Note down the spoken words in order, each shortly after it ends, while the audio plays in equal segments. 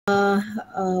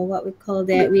what we call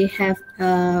that, we have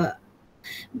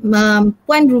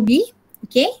Puan Ruby,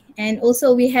 okay, and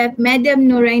also we have Madam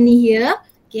Noraini here,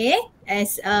 okay,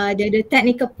 as the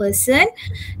technical person,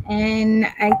 and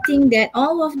I think that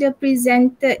all of the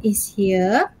presenter is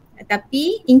here.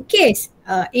 Tapi in case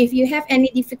if you have any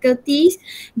difficulties,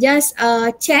 just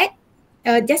chat.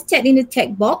 Just chat in the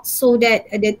chat box so that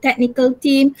the technical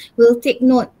team will take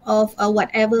note of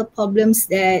whatever problems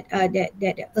that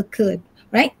occurred,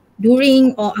 right?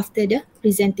 During or after the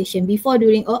presentation, before,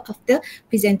 during or after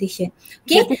presentation.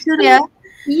 Okay. Dr. Surya.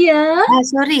 Yeah.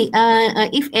 Sorry.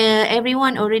 If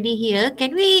everyone already here,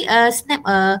 can we snap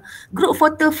a group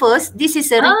photo first? This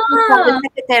is a request from the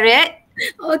secretariat.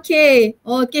 Okay.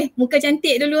 Okay. Muka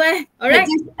cantik dulu Alright.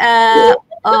 Just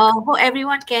hope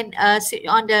everyone can sit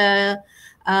on the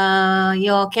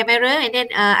your camera, and then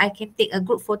I can take a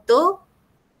group photo.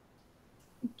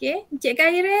 Okay. Encik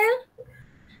Khairil.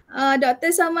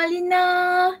 Dr.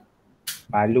 Samalina.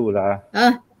 Malulah.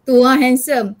 Tu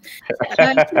handsome.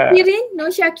 Syakirin,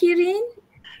 no Syakirin.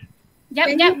 Jap.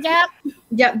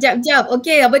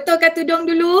 Okay, betulkan tudung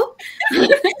dulu.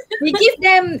 We give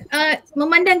them,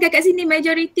 memandangkan kat sini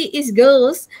majority is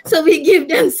girls. So we give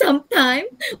them some time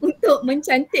untuk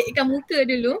mencantikkan muka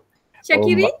dulu.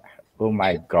 Syakirin. Oh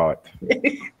my God.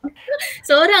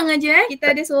 Seorang aja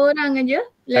kita ada seorang aja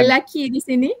lelaki di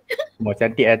sini. Mau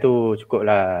cantik lah tu, cukup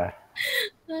lah.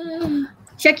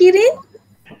 Syakirin?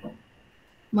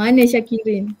 Mana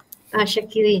Syakirin?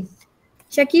 Syakirin.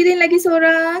 Syakirin lagi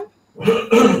seorang.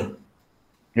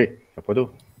 Siapa tu?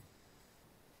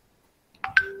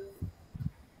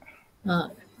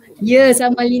 Ya,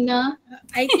 sama Lina.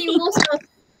 I think most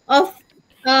of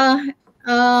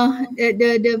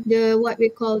the what we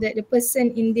call that, the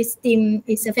person in this team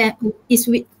is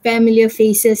with familiar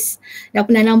faces. Dah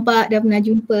pernah nampak, dah pernah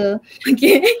jumpa.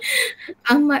 Okay.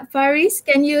 Ahmad Faris,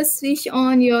 can you switch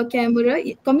on your camera?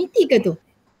 Komiti ke tu?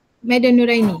 Madam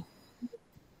Noraini?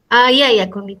 Ya,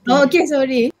 komiti. Oh, okay,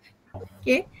 sorry.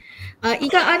 Okay.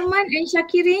 Ika Arman and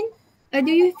Syakirin,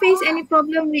 do you face any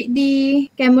problem with the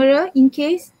camera in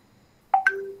case?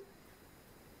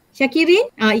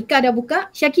 Syakirin? Ika dah buka.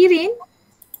 Syakirin?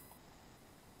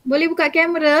 Boleh buka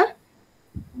kamera?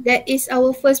 That is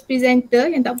our first presenter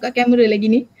yang tak buka kamera lagi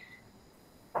ni.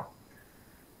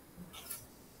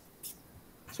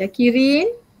 Syakirin?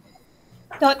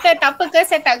 Doktor, tak apa ke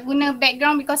saya tak guna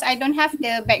background because I don't have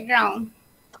the background?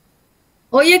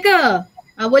 Oh ya ke?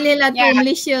 Boleh lah tu,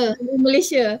 Malaysia.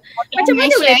 Macam mana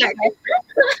boleh tak?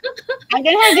 I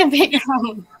don't have the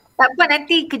background. Tak apa,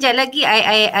 nanti kejap lagi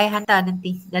I hantar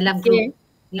nanti dalam group.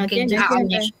 Okay.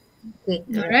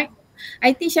 Alright.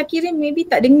 I think Syakirin maybe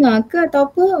tak dengar ke atau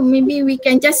apa. Maybe we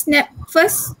can just snap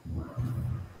first.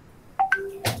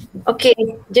 Okay,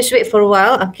 just wait for a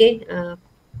while. Okay.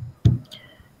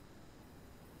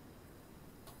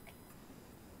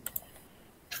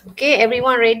 Okay,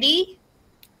 everyone ready?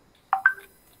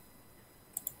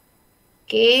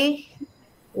 Okay.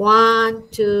 1,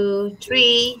 2,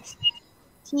 3.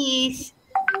 Cheese.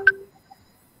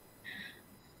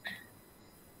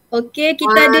 Okay,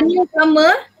 kita ada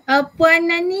newcomer. Puan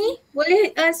Nani,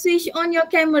 boleh switch on your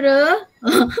camera?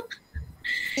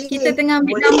 Kita tengah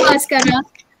ambil gambar sekarang.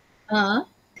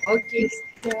 Okay.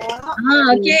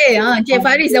 Okay. Encik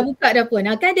Faris dah buka dah pun.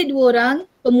 Kan ada 2 orang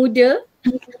pemuda.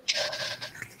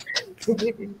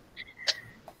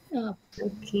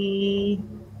 Okay.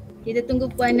 Kita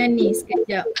tunggu Puan Nani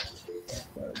sekejap.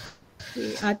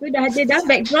 Okay. Tu dah ada dah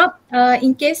backdrop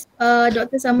in case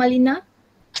Dr. Samalina.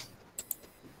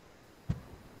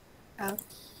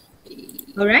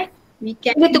 Alright. We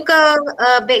can. Boleh tukar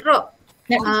backdrop.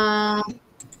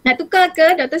 Nak tukar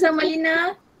ke Dr.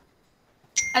 Samalina?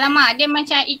 Alamak, dia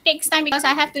macam it takes time because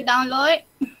I have to download.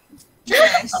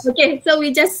 Okay, so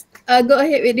we just go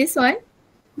ahead with this one.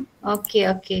 Okay.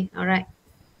 Alright.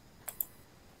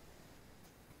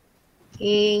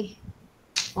 Okay.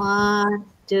 1,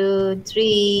 2,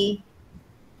 3.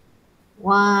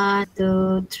 1,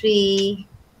 2, 3.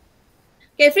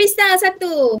 Okay, freestyle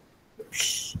satu.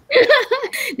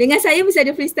 Dengan saya bisa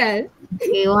ada freestyle.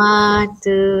 Okay, 1,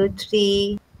 2,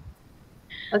 3.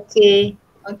 Okay.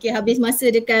 Okay, habis masa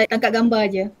dekat tangkap gambar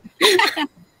je.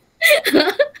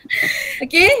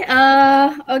 Okay,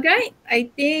 alright. I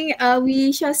think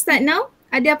we shall start now.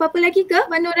 Ada apa-apa lagi ke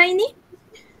Manora ini?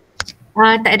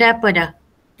 Tak ada apa dah.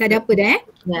 Tak ada apa dah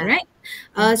Yeah. Alright.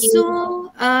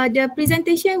 So the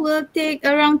presentation will take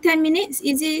around 10 minutes.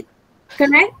 Is it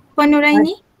correct, Manora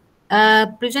ini?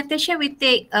 Presentation will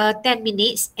take 10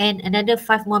 minutes and another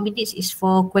 5 more minutes is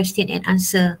for question and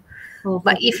answer.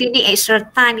 But if you need extra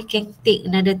time, you can take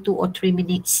another 2 or 3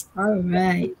 minutes.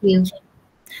 Alright. Thank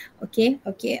you.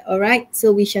 Okay, all right.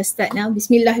 So we shall start now.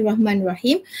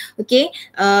 Bismillahirrahmanirrahim. Okay,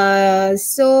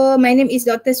 so my name is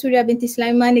Dr. Surya binti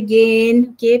Sulaiman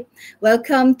again. Okay,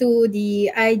 welcome to the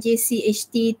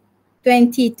IJCHT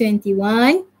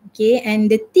 2021. Okay, and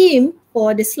the theme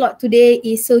for the slot today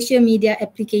is social media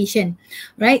application,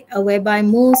 right? Whereby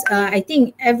most, I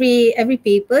think every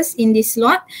papers in this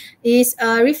slot is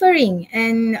referring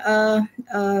and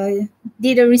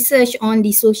did a research on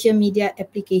the social media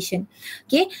application.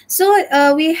 Okay, so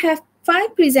we have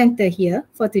 5 presenter here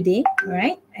for today, all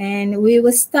right? And we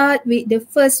will start with the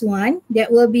first one.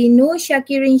 That will be Nur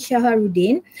Syakirin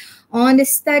Shaharuddin on the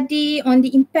study on the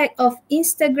impact of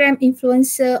Instagram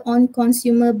influencer on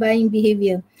consumer buying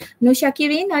behavior. Nur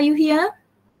Syakirin, are you here?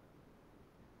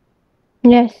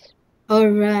 Yes.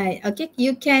 All right. Okay,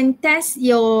 you can test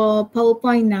your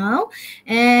PowerPoint now.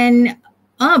 And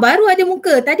baru ada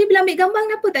muka. Tadi bila ambil gambar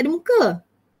kenapa tak ada muka?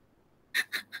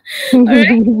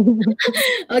 Alright.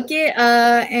 Okay,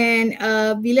 and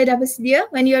bila dah bersedia,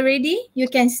 when you are ready, you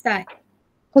can start.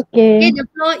 Okay. Okay, the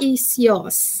floor is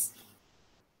yours.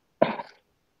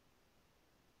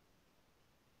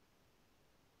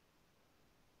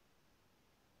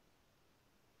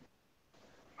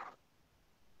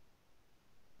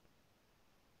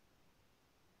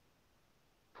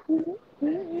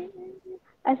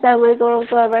 Assalamualaikum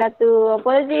warahmatullahi wabarakatuh.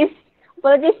 Apologies,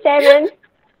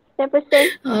 Chairperson.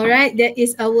 Alright, that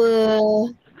is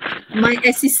my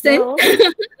assistant.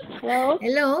 Hello.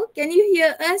 Hello, can you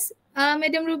hear us,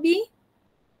 Madam Ruby?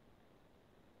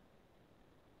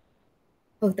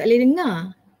 Oh, tak boleh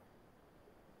dengar.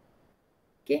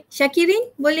 Okay,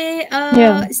 Syakirin boleh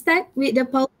start with the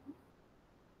power.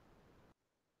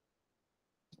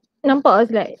 Nampak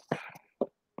slide?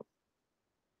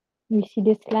 We see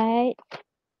the slide.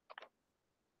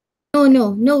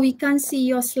 No, we can't see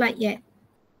your slide yet.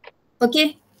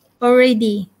 Okay,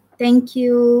 already. Thank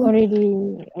you.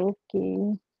 Already.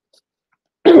 Okay.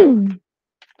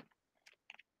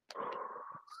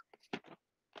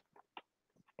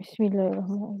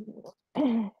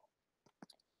 Bismillahirrahmanirrahim.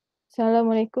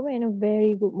 Assalamualaikum and a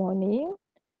very good morning.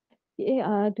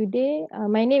 Today,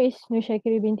 my name is Nur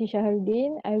Syakirin binti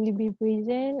Shaharuddin. I will be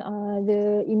present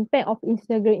the impact of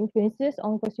Instagram influencers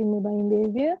on consumer buying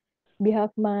behavior on behalf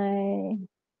of my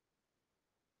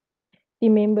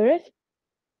team members.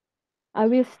 I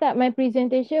will start my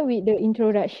presentation with the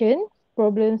introduction,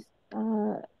 problems,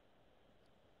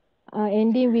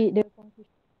 ending with the conclusion.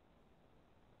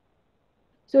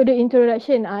 So the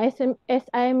introduction, as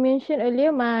I mentioned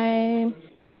earlier,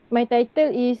 my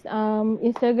title is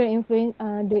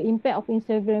the impact of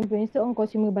Instagram influencer on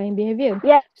consumer buying behavior.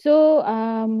 Yeah. So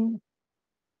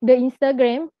the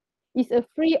Instagram is a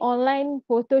free online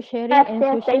photo sharing and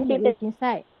social networking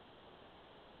site.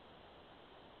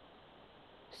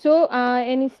 So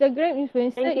an Instagram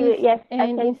influencer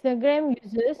Instagram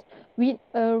users with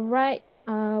a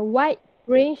wide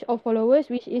range of followers,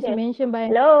 which is mentioned by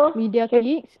media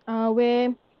clicks,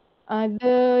 where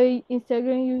the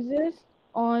Instagram users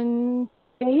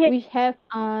which have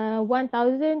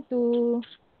 1,000 to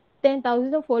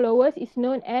 10,000 followers is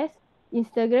known as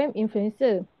Instagram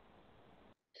influencer.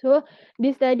 So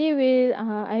this study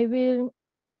I will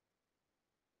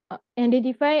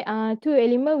identify 2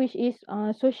 elements, which is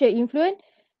social influence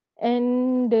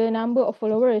and the number of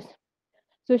followers.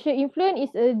 Social influence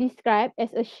is described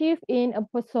as a shift in a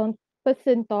person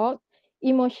thought,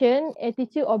 emotion,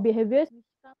 attitude or behaviors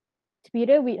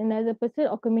experience with another person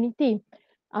or community.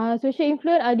 Social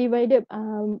influence are divided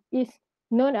is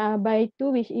known by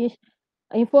 2, which is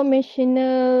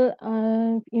informational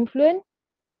influence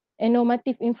and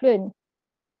normative influence.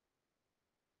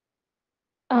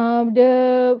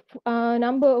 The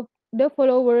number of the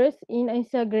followers in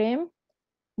Instagram,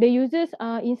 the users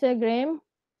Instagram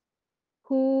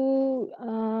who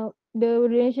the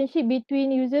relationship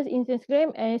between users in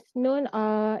Instagram is known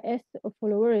as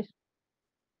followers.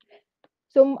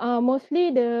 So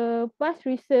mostly the past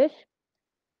research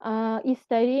is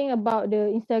studying about the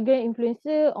Instagram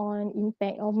influencer on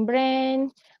impact on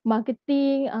brand,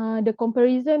 marketing, the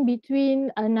comparison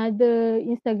between another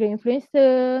Instagram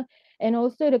influencer, and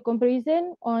also the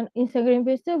comparison on Instagram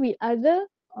influencer with other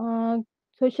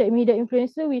social media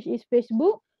influencer, which is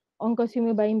Facebook, on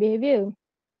consumer buying behavior.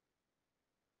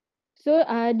 So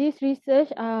this research,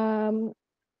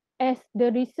 as the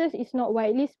research is not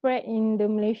widely spread in the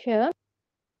Malaysia,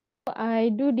 I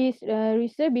do this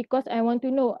research because I want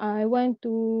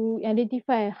to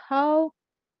identify how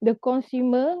the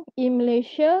consumer in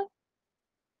Malaysia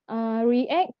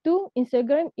react to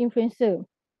Instagram influencer.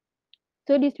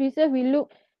 So this research will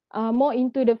look more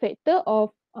into the factor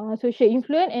of social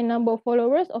influence and number of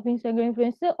followers of Instagram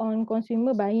influencer on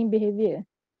consumer buying behavior.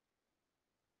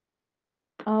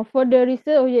 For the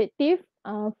research objective,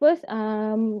 first,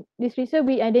 this research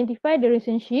will identify the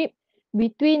relationship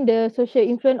between the social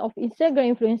influence of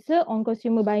Instagram influencer on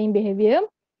consumer buying behavior.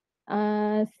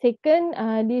 Second,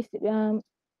 this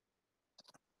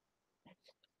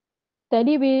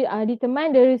study will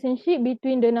determine the relationship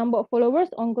between the number of followers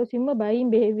on consumer buying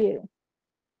behavior.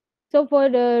 So for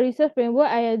the research framework,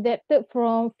 I adapted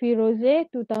from Firoze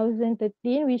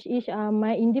 2013, which is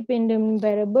my independent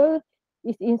variable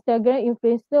is Instagram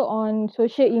influencer on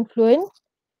social influence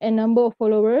and number of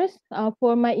followers.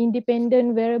 For my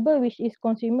independent variable, which is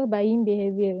consumer buying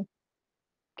behavior.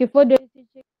 Okay, for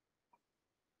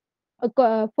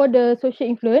the social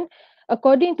influence,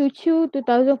 according to Chu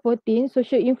 2014,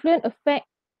 social influence affect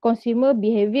consumer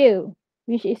behavior,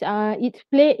 which is its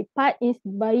play part in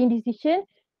buying decision,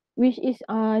 which is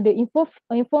the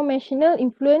informational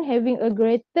influence having a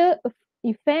greater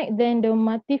effect than the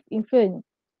motive influence.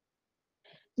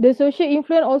 The social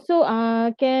influence also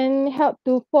can help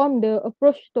to form the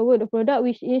approach toward the product,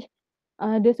 which is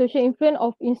the social influence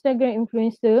of Instagram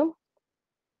influencer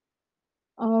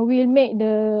will make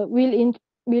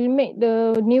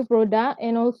the new product,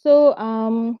 and also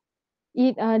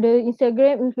the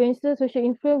Instagram influencer social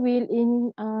influence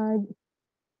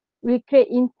will create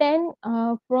intent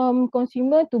from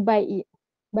consumer to buy it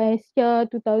by year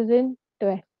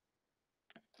 2012.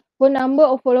 For number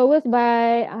of followers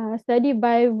by study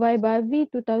by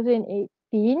Vibavi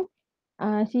 2018,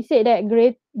 she said that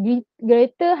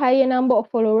greater higher number of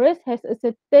followers has a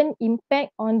certain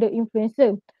impact on the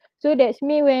influencer. So that's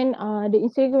mean when the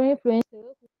Instagram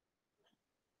influencer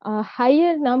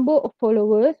higher number of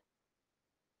followers,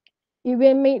 it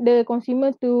will make the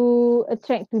consumer to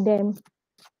attract to them.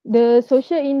 The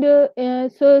social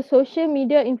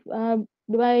media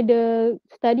by the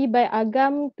study by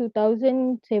Agam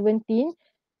 2017,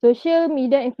 social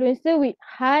media influencer with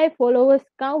high followers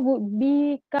count would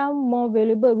become more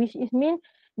valuable, which is mean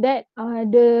that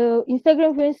the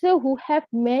Instagram influencer who have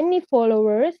many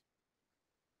followers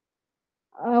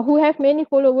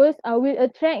will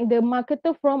attract the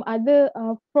marketer from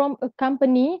from a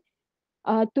company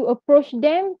to approach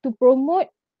them to promote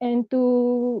and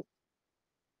to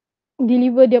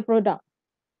deliver their product.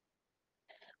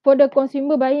 For the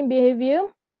consumer buying behavior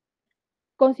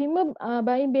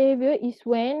is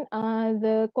when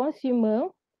the consumer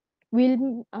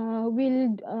will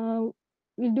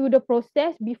do the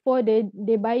process before they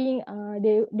buying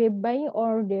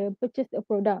or they purchase a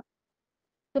product.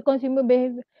 So consumer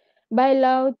behavior by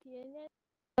law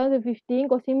 2015,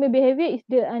 consumer behavior is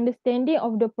the understanding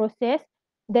of the process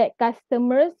that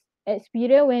customers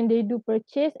experience when they do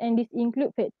purchase, and this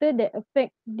include factors that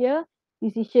affect their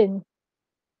decision.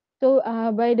 So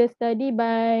by the study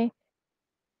by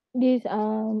this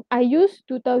IJCHT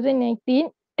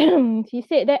 2019, she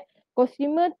said that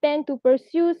consumers tend to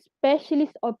pursue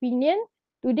specialist opinion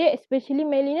today, especially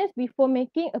millennials, before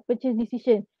making a purchase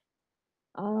decision.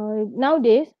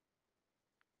 Nowadays,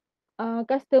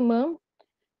 customer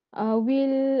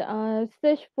will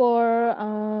search for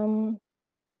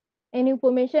any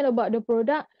information about the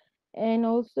product, and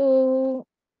also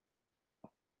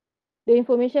the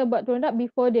information about product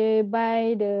before they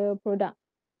buy the product.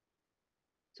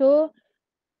 So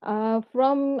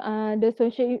from this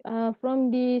research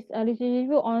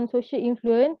review on social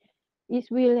influence, it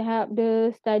will help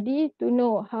the study to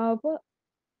know how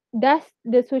does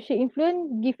the social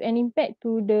influence give an impact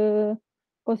to the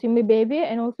consumer behavior,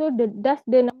 and also does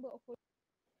the number of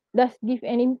does give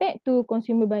an impact to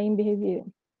consumer buying behavior.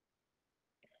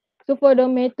 So for the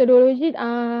methodology,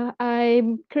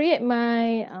 I create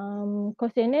my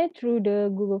questionnaire through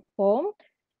the Google form,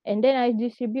 and then I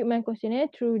distribute my questionnaire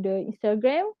through the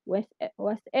Instagram,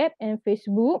 WhatsApp, and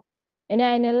Facebook, and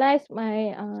I analyze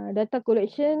my data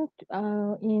collection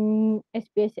in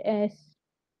SPSS.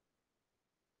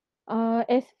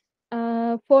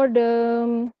 For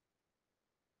the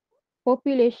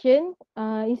population,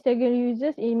 Instagram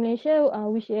users in Malaysia,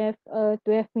 which have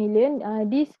 12 million,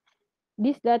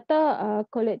 this data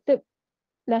collected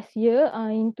last year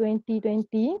in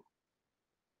 2020.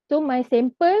 So my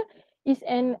sample is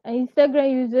an Instagram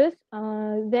users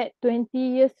that 20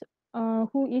 years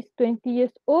who is 20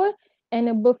 years old and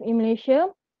above in Malaysia.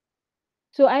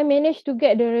 So I managed to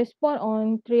get the response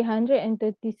on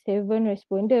 337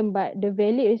 respondent, but the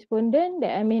valid respondent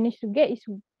that I managed to get is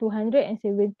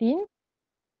 217.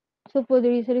 So for the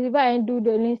research, I do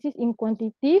the analysis in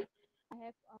quantitative.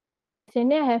 I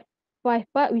have 5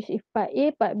 part, which is part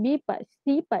A, part B, part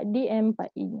C, part D, and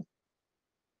part E.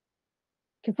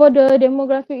 Okay, for the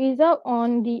demographic result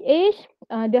on the age,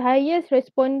 the highest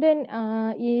respondent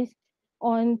is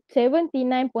on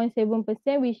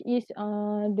 79.7%, which is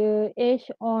the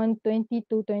age on 20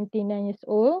 to 29 years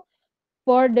old.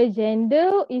 For the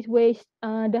gender, is where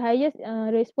the highest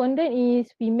respondent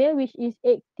is female, which is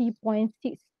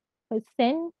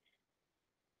 80.6%.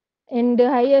 And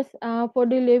the highest for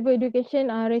the level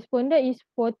education respondent is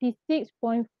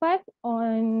 46.5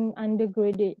 on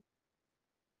undergraduate.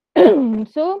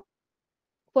 So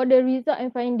for the result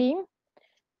and finding,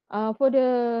 for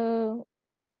the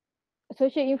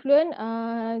social influence,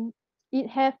 it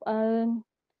have a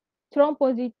strong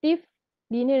positive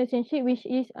linear relationship, which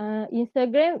is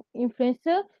Instagram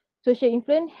influencer social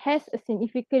influence has a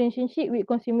significant relationship with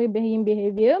consumer buying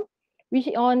behavior, which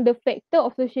on the factor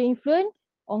of social influence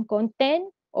on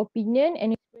content, opinion,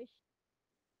 and expression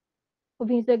of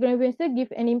Instagram influencer give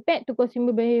an impact to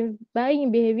consumer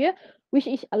buying behavior, which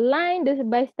is aligned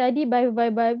by study by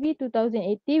Vibavi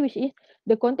 2018, which is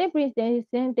the content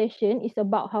presentation is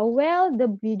about how well the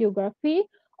videography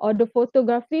or the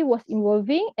photography was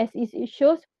involving as it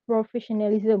shows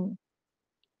professionalism.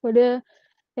 For the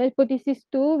hypothesis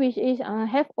 2, which is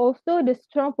have also the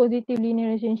strong positive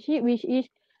linear relationship, which is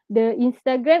the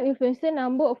Instagram influencer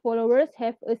number of followers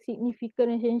have a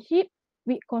significant relationship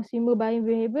with consumer buying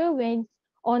behavior when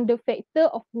on the factor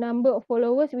of number of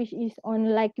followers, which is on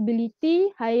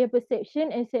likability, higher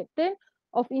perception, acceptance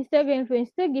of Instagram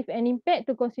influencer give an impact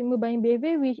to consumer buying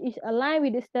behavior, which is aligned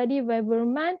with the study by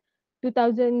Verman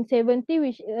 2070,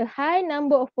 which a high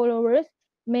number of followers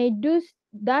may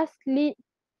thus lead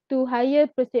to higher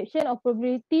perception of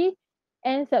probability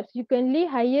and subsequently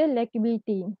higher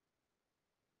likability.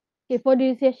 Okay, for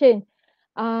this session,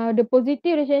 the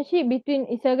positive relationship between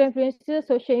Instagram influencer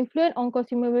social influence on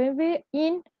consumer behavior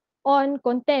on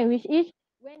content, which is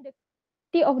when the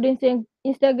quality of the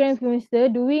Instagram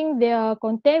influencer doing their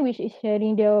content, which is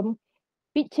sharing their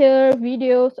picture,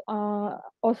 videos,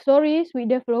 or stories with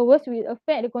their followers will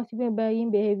affect the consumer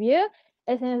buying behavior.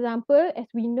 As an example, as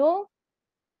we know,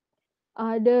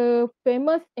 the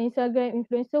famous Instagram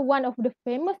influencer, one of the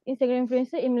famous Instagram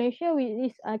influencer in Malaysia,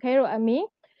 which is Khairul Amin.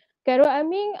 Khairul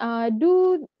Amin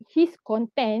do his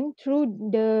content through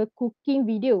the cooking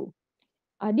video.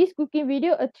 This cooking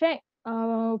video attract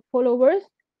followers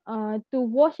to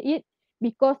watch it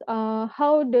because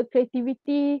how the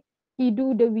creativity he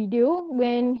do the video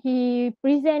when he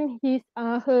present his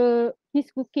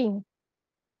cooking.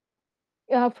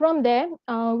 From there,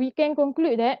 we can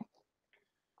conclude that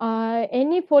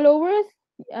any followers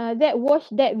that watch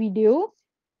that video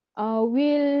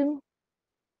will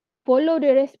follow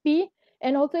the recipe,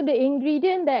 and also the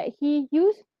ingredient that he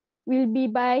used will be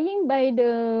buying by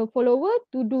the follower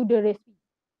to do the recipe.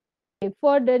 Okay,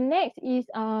 for the next is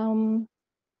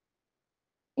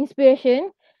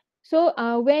inspiration. So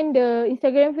when the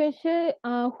Instagram influencer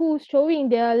who's showing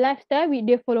their lifestyle with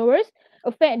their followers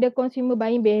affect the consumer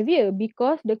buying behavior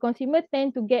because the consumer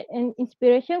tend to get an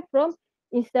inspiration from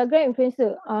Instagram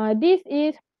influencer. This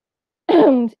is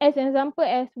as an example,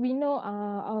 as we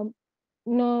know,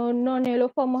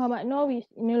 Nelofa Muhammad Noor with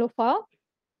Nelofa.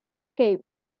 Okay,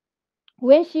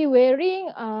 when she wearing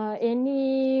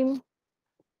any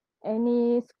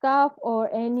scarf or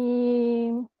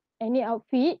any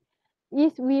outfit,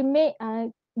 this will make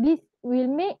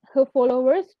her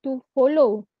followers to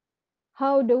follow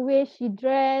how the way she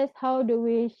dress, how the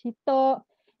way she talk,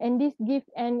 and this give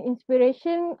an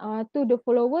inspiration to the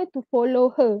follower to follow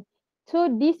her. So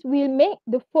this will make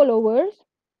the followers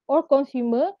or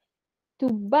consumer to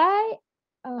buy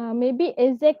maybe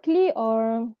exactly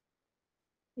or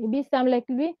maybe some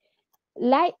likely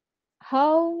like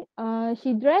how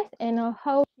she dressed and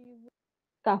how she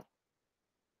scarf.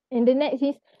 And the next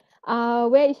is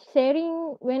where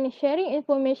when sharing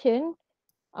information,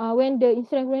 when the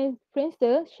Instagram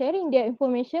influencer sharing their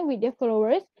information with their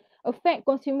followers affect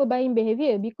consumer buying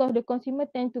behavior because the consumer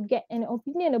tend to get an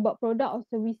opinion about product or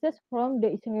services from the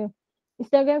Instagram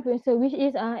influencer, which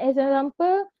is as an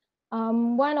example,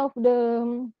 one of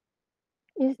the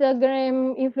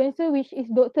Instagram influencer, which is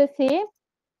Dr. Say,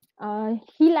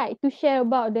 he like to share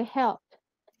about the health.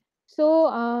 So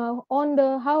on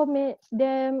the how many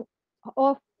them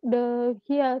of the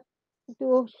here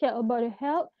to share about the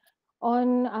health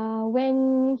on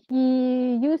when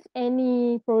he use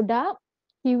any product,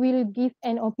 he will give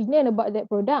an opinion about that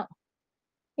product,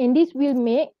 and this will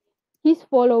make his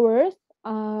followers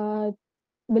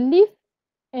believe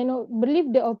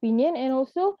believe the opinion, and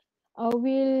also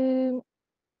will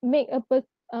make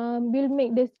will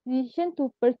make the decision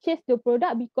to purchase the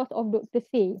product because of Dr.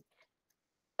 Say.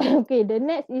 Okay, the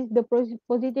next is the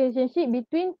positive relationship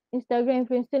between Instagram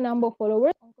influencer number of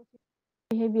followers on consumer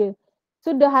behavior.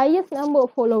 So the highest number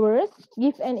of followers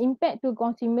give an impact to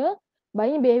consumer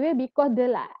buying behavior because the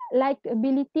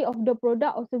likability of the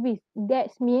product or service.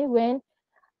 That's mean when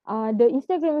the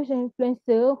Instagram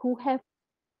influencer who have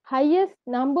highest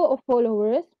number of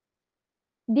followers,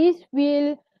 this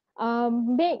will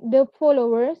make the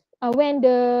followers when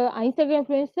the Instagram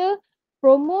influencer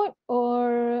promote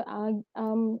or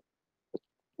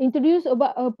introduce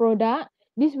about a product,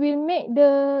 this will make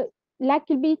the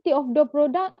likability of the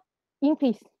product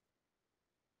increase.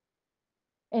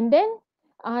 And then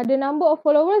the number of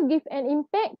followers give an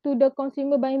impact to the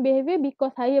consumer buying behavior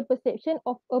because higher perception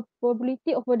of a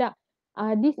probability of product.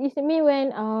 This is mean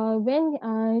when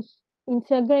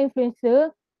Instagram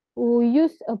influencer who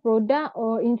use a product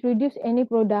or introduce any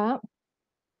product.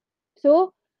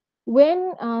 So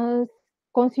when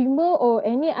consumer or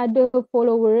any other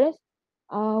followers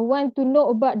want to know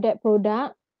about that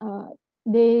product,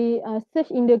 they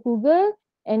search in the Google,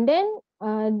 and then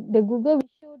the Google will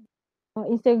show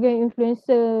Instagram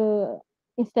influencer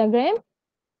Instagram,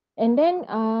 and then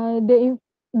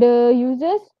the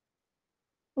users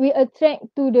will attract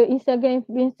to the Instagram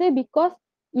influencer because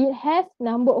it has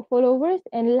number of followers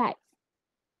and likes.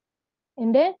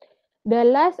 And then the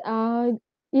last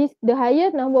is the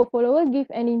highest number of followers give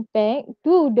an impact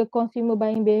to the consumer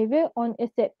buying behavior on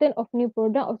acceptance of new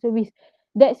product or service.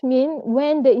 That's mean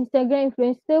when the Instagram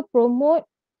influencer promote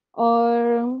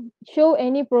or show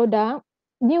any product,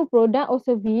 new product or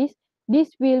service,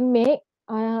 this will make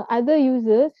other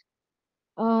users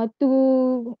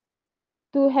to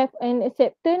have an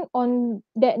acceptance on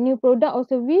that new product or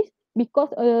service because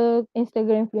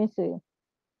Instagram influencer.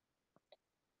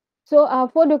 So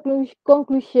for the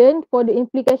conclusion, for the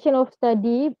implication of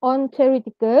study on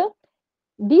theoretical,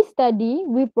 this study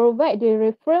will provide the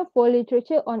reference for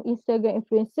literature on Instagram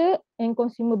influencer and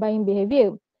consumer buying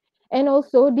behavior. And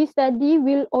also, this study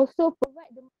will also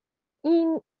provide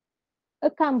in a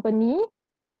company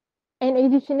an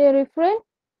additional reference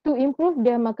to improve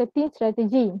their marketing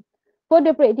strategy. For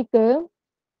the practical,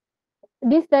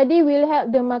 this study will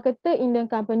help the marketer in the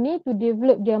company to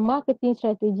develop their marketing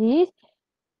strategies.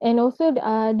 And also,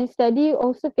 this study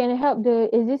also can help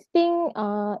the existing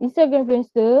Instagram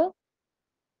influencer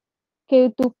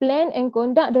to plan and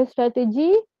conduct the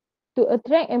strategy to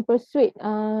attract and persuade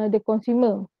the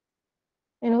consumer.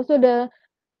 And also,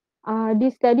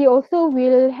 this study also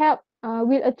will help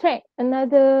will attract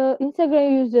another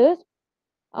Instagram users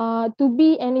to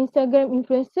be an Instagram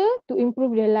influencer to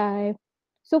improve their life.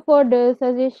 So for the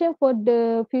suggestion for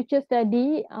the future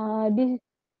study,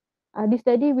 this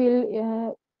study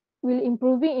will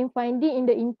improving in finding in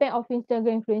the impact of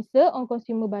Instagram influencer on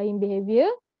consumer buying behavior.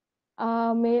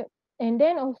 And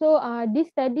then also this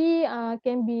study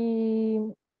can be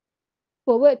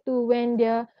forward to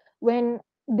when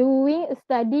doing a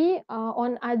study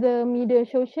on other media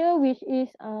social, which is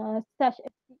such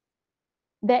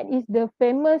that is the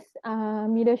famous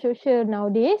media social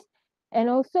nowadays. And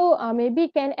also maybe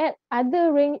can add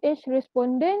other range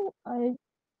respondent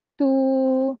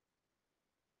to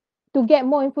get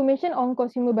more information on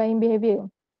consumer buying behavior.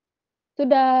 So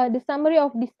the summary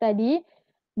of this study,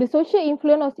 the social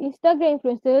influence of Instagram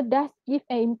influencer does give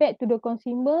an impact to the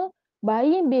consumer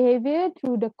buying behavior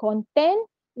through the content,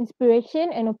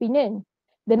 inspiration and opinion.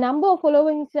 The number of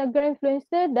followers Instagram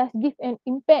influencer does give an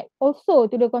impact also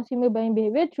to the consumer buying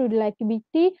behavior through the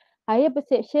likability, higher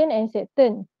perception and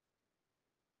acceptance.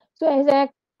 So as I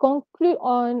conclude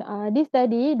on this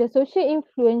study, the social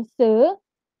influencer,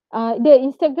 the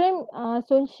Instagram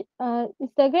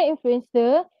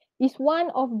influencer is one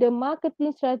of the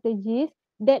marketing strategies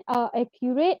that are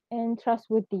accurate and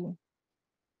trustworthy.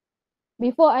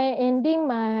 Before I ending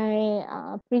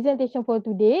my presentation for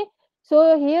today,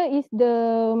 so here is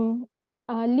the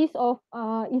list of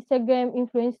Instagram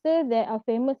influencers that are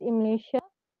famous in Malaysia,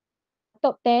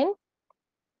 top 10,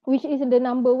 which is the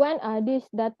number one. This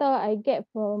data I get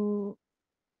from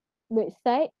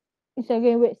website,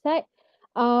 Instagram website.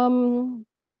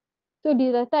 So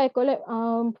the data I collect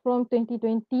from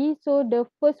 2020. So the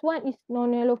first one is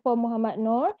Nonelofar Muhammad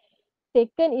Noor.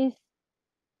 Second is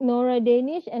Nora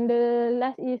Danish, and the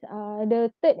last is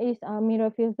the third is Mira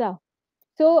Filza.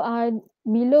 So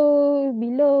below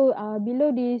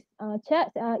this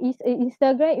chart is a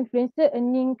Instagram influencer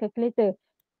earning calculator.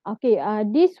 Okay,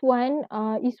 this one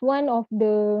is one of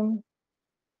the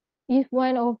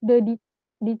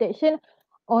detection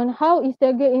on how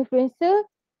Instagram influencer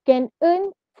can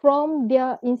earn from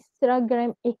their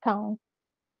Instagram account.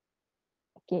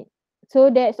 Okay,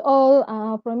 so that's all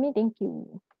from me. Thank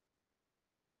you.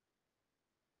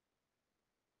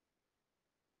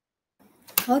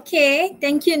 Okay,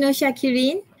 thank you, No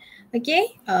Shakirin.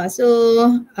 Okay,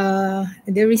 so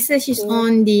the research is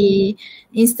on the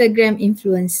Instagram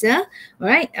influencer. All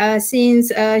right,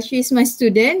 since she's my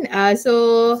student, uh,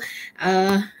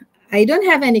 I don't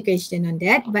have any question on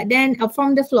that. But then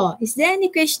from the floor, is there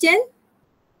any question?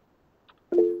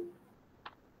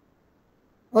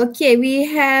 Okay, we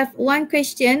have one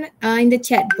question in the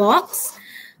chat box.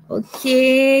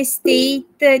 Okay,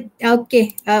 stated.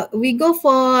 Okay, we go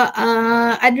for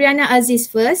Adriana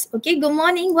Aziz first. Okay, good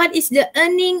morning. What is the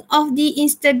earning of the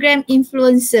Instagram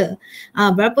influencer?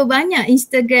 Berapa banyak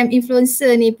Instagram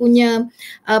influencer ni punya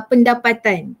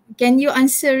pendapatan? Can you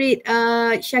answer it,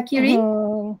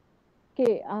 Shakirin?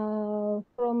 Okay,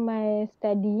 from my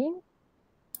study,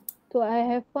 so I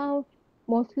have found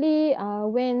mostly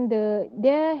when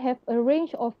they have a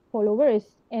range of followers,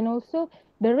 and also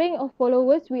the range of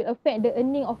followers will affect the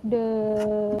earning of the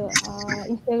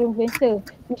Instagram influencer,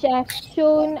 which I have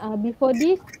shown before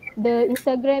this, the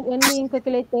Instagram earning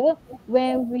calculator.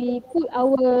 When we put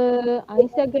our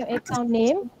Instagram account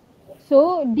name,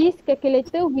 so this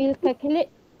calculator will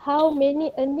calculate how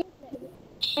many earnings that we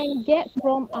can get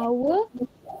from our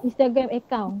Instagram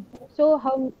account. So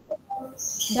how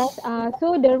does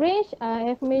so the range I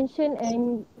have mentioned,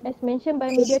 and as mentioned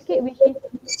by MediaKit, which is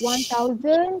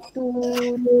 1,000 to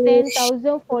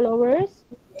 10,000 followers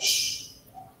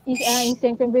is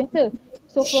Instagram influencer.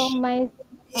 So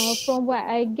from what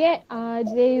I get,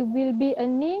 they will be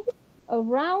earning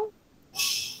around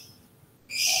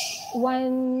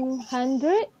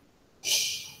 100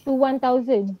 to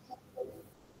 1,000.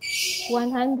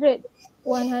 100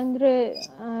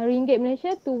 ringgit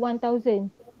Malaysia to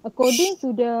 1,000 according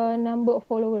to the number of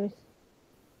followers.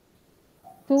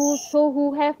 So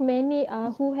who have many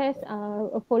who has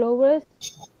followers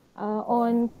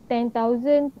on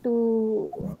 10,000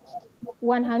 to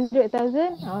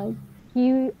 100,000,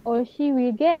 he or she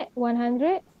will get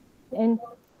 100 and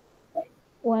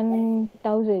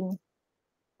 1,000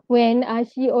 when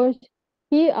she or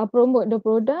he promote the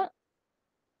product.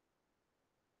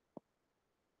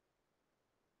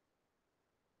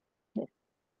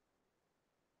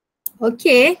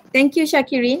 Okay, thank you,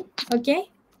 Shakirin. Okay.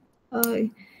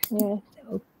 Yes.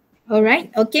 All right.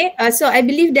 Okay. So I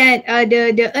believe that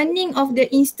the earning of the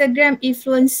Instagram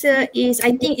influencer is,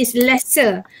 I think, is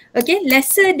lesser. Okay,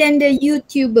 lesser than the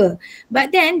YouTuber.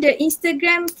 But then the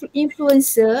Instagram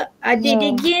influencer,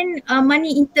 they gain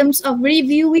money in terms of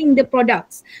reviewing the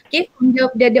products. Okay, from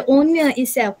the owner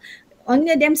itself.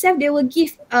 Owner themselves, they will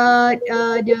give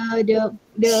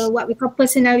the what we call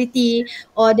personality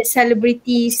or the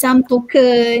celebrity some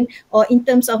token or in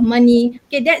terms of money.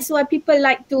 Okay, that's why people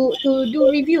like to do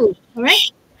review. All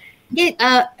right. Okay.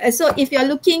 So if you're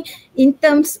looking in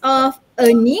terms of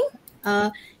earning,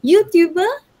 YouTuber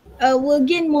will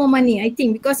gain more money, I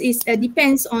think, because it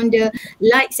depends on the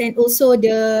likes and also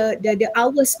the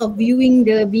hours of viewing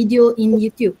the video in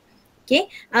YouTube. Okay,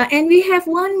 and we have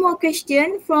one more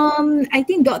question from, I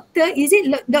think, Doctor. Is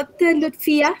it Dr.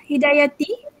 Lutfia Hidayati?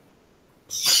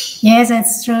 Yes,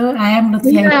 that's true. I am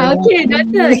Lutfia. Yeah, okay,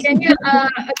 Doctor. Can you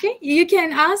okay, you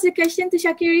can ask the question to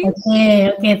Shakirin.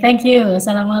 Okay, thank you.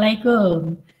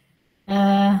 Assalamualaikum.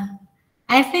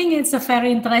 I think it's a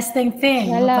very interesting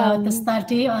thing about the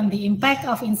study on the impact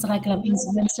of Instagram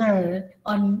influencer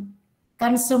on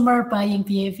consumer buying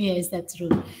behavior. Is that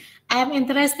true? I am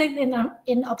interested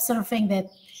in observing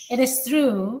that it is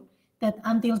true that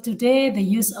until today the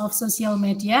use of social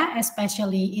media,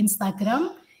 especially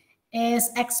Instagram, is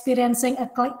experiencing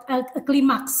a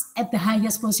climax at the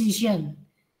highest position.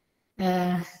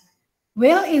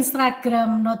 Will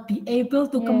Instagram not be able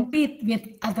to compete with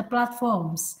other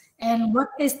platforms? And what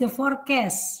is the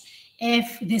forecast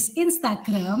if this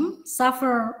Instagram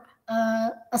suffer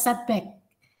a setback?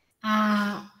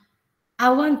 I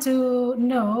want to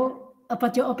know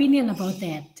about your opinion about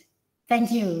that. Thank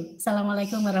you.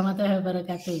 Assalamualaikum warahmatullahi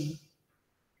wabarakatuh.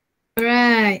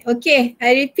 Right. Okay.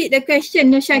 I repeat the question,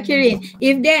 No Shakirin.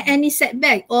 If there any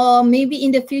setback or maybe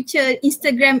in the future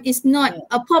Instagram is not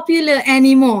popular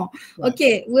anymore.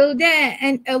 Okay. Will there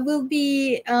and will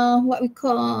be what we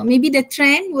call, maybe the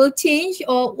trend will change,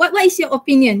 or what is your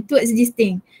opinion towards this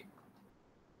thing?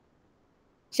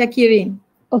 Shakirin.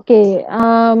 Okay.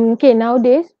 Okay.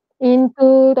 Nowadays in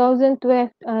 2012,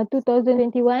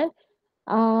 2021,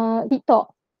 TikTok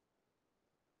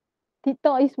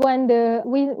is one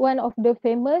of the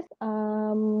famous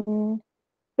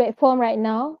platform right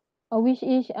now, which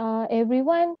is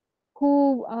everyone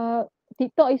who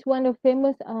TikTok is one of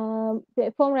famous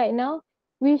platform right now,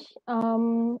 which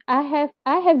I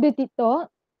have the TikTok,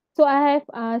 so I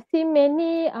have seen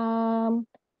many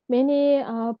many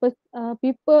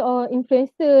people or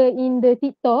influencer in the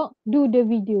TikTok do the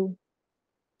video.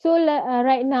 So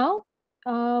right now,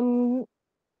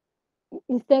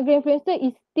 Instagram influencer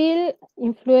is still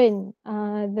influence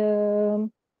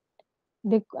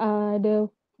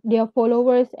their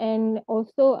followers, and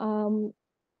also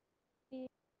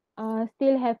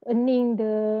still have earning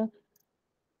the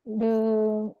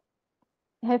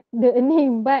have the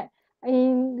earning. But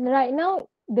in right now,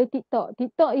 the TikTok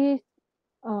is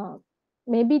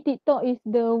maybe TikTok is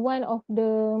the one of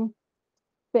the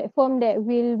platform that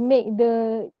will make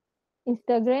the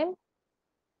Instagram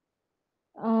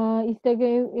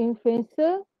Instagram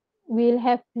influencer will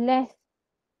have less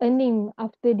earning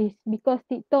after this, because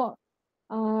if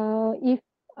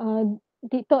uh,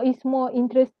 TikTok is more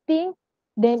interesting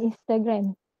than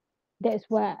Instagram. That's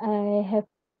what I have.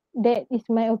 That is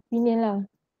my opinion lah.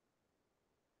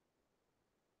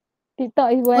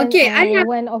 TikTok is Okay,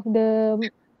 one of the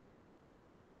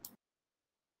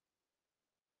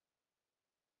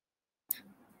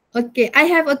Okay, I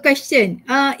have a question.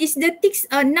 Is the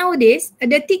nowadays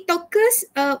the TikTokers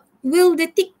will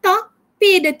the TikTok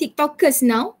pay the TikTokers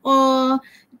now or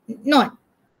not?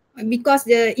 Because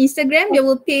the Instagram they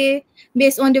will pay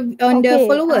based on the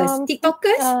followers.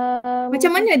 TikTokers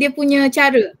macam mana dia punya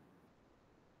cara?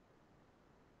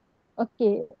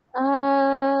 Okay.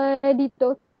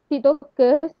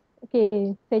 TikTokers.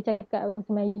 Okay, saya cakap bahasa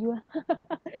Melayu lah.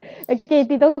 Okay,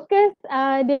 TikTokers,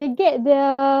 they get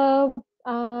their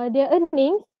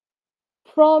earnings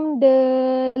from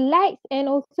the likes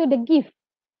and also the gift.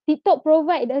 TikTok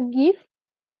provide a gift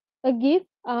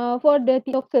for the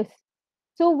TikTokers.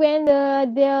 So when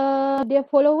their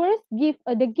followers give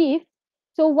the gift,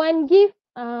 so one gift,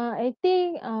 I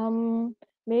think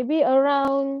maybe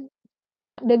around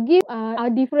the gift are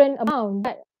different amount,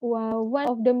 but one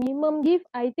of the minimum gift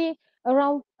I think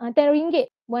around 10 ringgit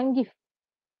one gift.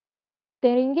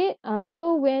 10 ringgit.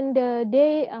 So when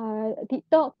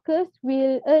TikTokers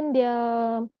will earn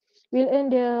their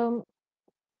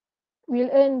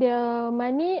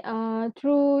money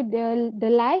through the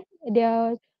live,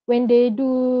 when they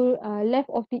do live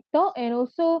of TikTok, and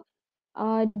also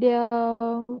their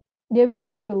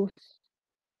videos.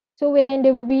 So when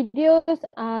the videos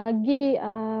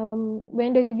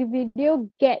when the video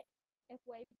get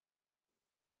FYP,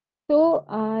 so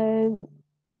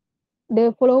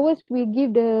the followers will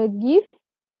give the gift,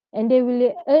 and they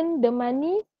will earn the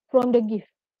money from the gift.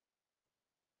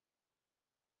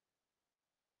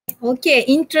 Okay,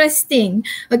 interesting.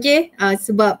 Okay,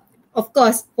 sebab of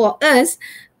course for us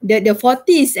the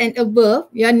 40s and above,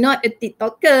 we are not a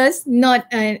TikTokers, not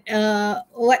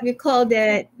what we call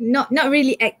that, not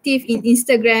really active in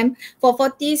Instagram. For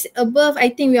 40s above, I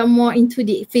think we are more into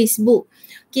the Facebook.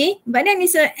 Okay, but then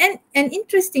it's an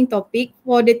interesting topic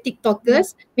for the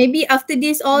TikTokers. Maybe after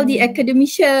this, all the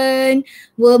academician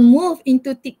will move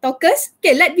into TikTokers.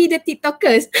 Okay, let's be the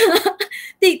TikTokers.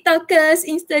 TikTokers,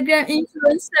 Instagram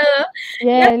influencer.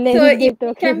 Yeah, So let's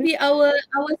it can be our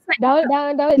side.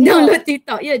 download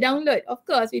TikTok. Yeah, download. Of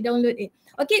course, we download it.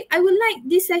 Okay, I would like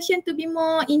this session to be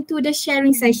more into the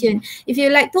sharing session. If you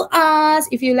like to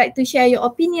ask, if you like to share your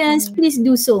opinions, please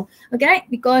do so. Okay,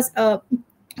 because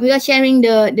we are sharing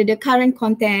the current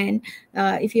content.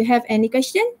 If you have any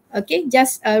question, okay,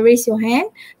 just raise your hand.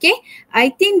 Okay, I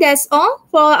think that's all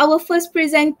for our first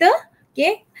presenter.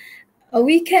 Okay,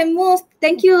 we can move.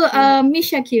 Thank you,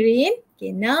 Miss Shakirin.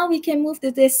 Okay, now we can move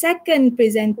to the second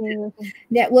presenter.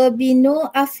 That will be No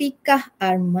Afikah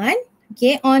Arman.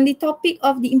 Okay, on the topic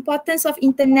of the importance of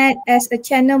internet as a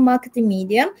channel marketing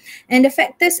medium and the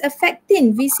factors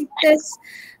affecting visitors'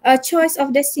 choice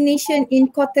of destination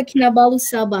in Kota Kinabalu,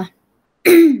 Sabah.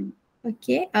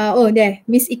 Okay. There,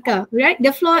 Miss Ika. Right,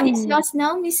 the floor is yours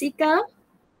now, Miss Ika.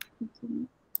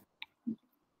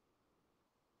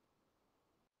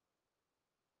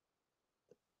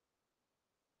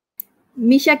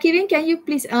 Miss Shakirin, can you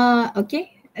please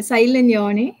silent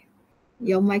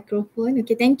your microphone.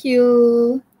 Okay, thank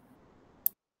you.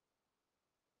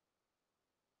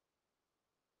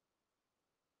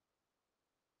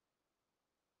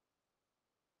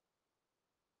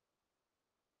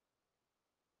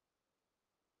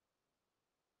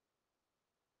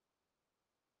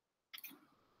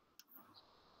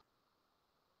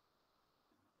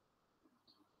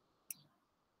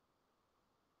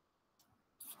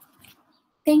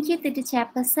 Thank you to the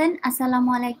chairperson.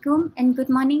 Assalamualaikum and good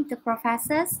morning to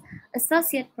professors,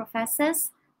 associate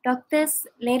professors, doctors,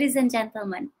 ladies and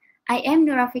gentlemen. I am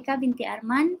Nurafika binti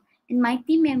Arman and my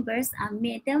team members are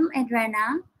Madam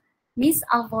Adrana, Miss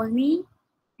Alvolni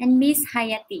and Miss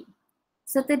Hayati.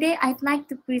 So today I'd like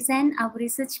to present our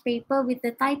research paper with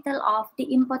the title of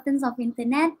The Importance of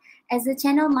Internet as a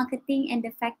Channel Marketing and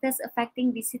the Factors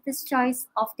Affecting Visitors' Choice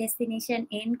of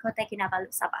Destination in Kota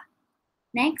Kinabalu, Sabah.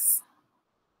 Next.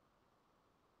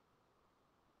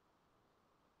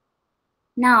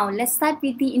 Now, let's start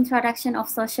with the introduction of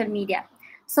social media.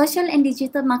 Social and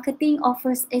digital marketing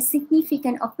offers a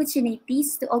significant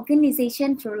opportunities to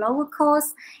organizations through lower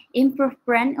costs, improved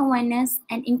brand awareness,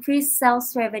 and increased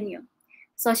sales revenue.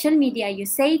 Social media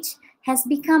usage has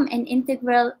become an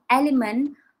integral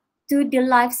element to the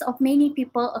lives of many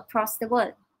people across the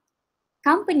world.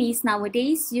 Companies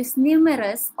nowadays use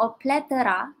numerous or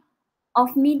plethora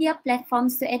of media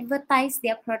platforms to advertise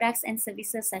their products and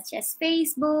services such as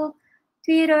Facebook,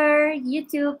 Twitter,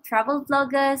 YouTube, travel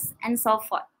bloggers, and so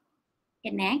forth.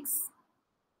 Okay, next.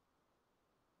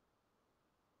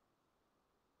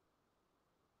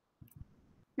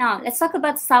 Now, let's talk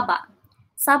about Sabah.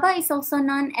 Sabah is also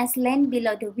known as land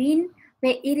below the wind,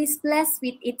 where it is blessed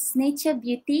with its nature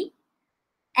beauty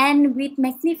and with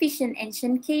magnificent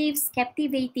ancient caves,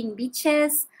 captivating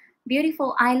beaches,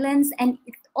 beautiful islands, and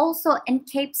it also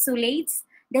encapsulates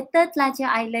the third largest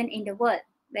island in the world,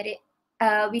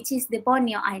 which is the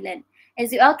Borneo Island.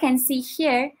 As you all can see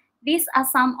here, these are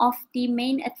some of the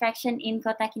main attractions in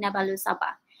Kota Kinabalu,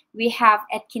 Sabah. We have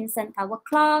Atkinson Tower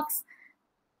Clocks,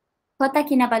 Kota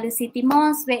Kinabalu City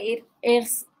Mosque, where it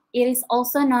is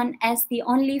also known as the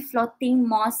only floating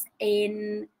mosque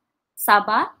in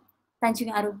Sabah,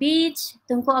 Tanjung Aru Beach,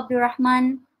 Tunku Abdul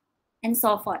Rahman, and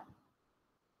so forth.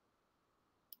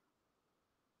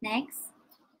 Next.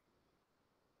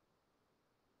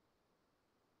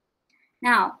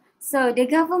 Now, so the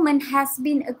government has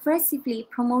been aggressively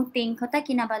promoting Kota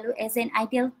Kinabalu as an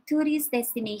ideal tourist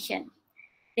destination.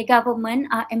 The government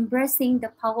are embracing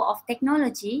the power of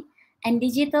technology and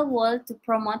digital world to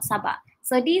promote Sabah.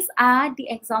 So these are the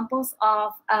examples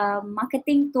of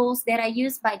marketing tools that are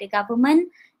used by the government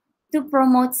to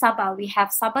promote Sabah. We have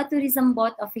Sabah Tourism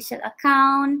Board official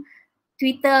account,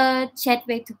 Twitter,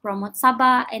 Chatway to promote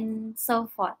Sabah, and so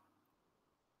forth.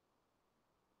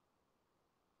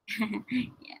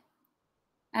 Yeah.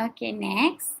 Okay,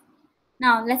 next.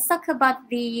 Now let's talk about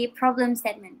the problem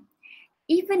statement.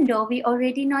 Even though we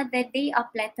already know that there are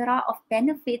plethora of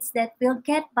benefits that we'll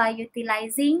get by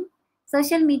utilizing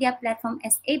social media platform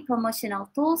as a promotional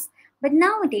tools, but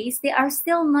nowadays there are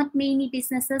still not many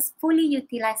businesses fully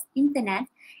utilize internet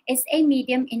as a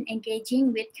medium in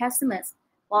engaging with customers.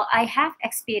 Well, I have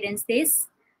experienced this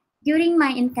during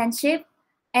my internship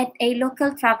at a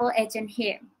local travel agent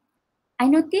here. I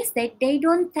noticed that they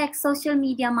don't take social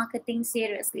media marketing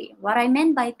seriously. What I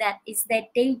meant by that is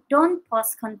that they don't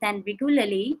post content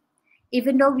regularly,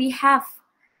 even though we have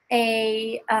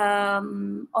a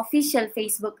official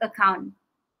Facebook account.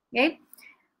 Okay.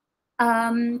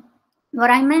 What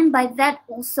I meant by that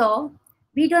also,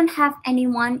 we don't have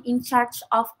anyone in charge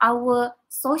of our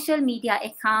social media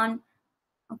account,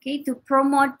 okay, to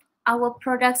promote our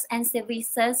products and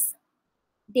services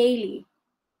daily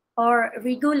or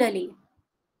regularly.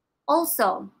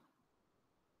 Also,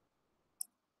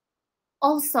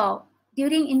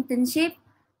 during internship,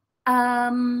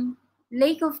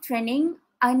 lack of training,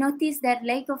 I noticed that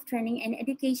lack of training and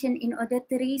education in order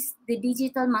to raise the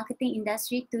digital marketing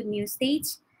industry to new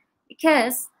stage,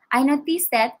 because I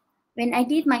noticed that when I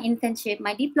did my internship,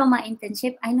 my diploma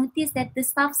internship, I noticed that the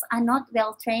staffs are not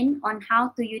well trained on how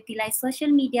to utilize social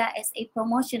media as a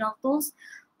promotional tools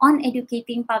on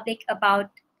educating public about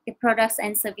the products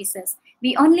and services.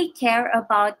 We only care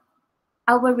about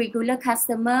our regular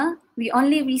customer. We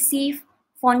only receive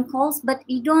phone calls, but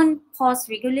we don't post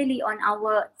regularly on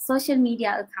our social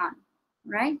media account,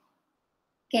 right?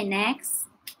 Okay, next.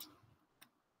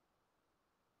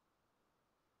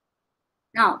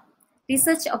 Now,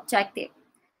 research objective.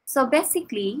 So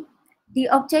basically, the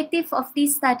objective of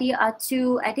this study are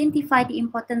to identify the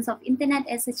importance of internet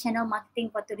as a channel marketing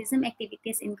for tourism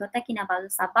activities in Kota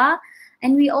Kinabalu, Sabah.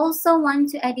 And we also want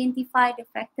to identify the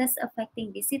factors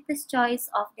affecting visitors' choice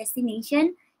of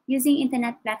destination using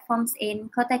internet platforms in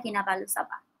Kota Kinabalu,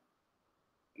 Sabah.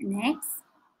 Next.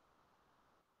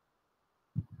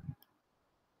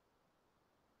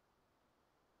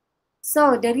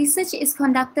 So the research is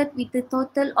conducted with a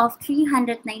total of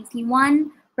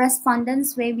 391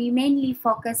 respondents, where we mainly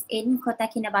focus in Kota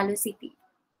Kinabalu city.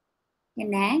 Okay,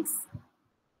 next.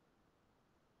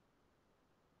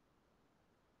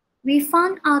 We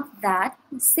found out that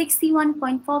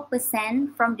 61.4%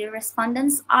 from the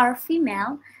respondents are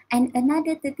female and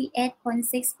another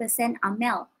 38.6% are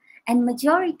male. And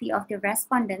majority of the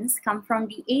respondents come from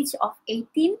the age of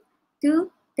 18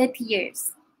 to 30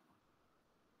 years.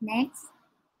 Next.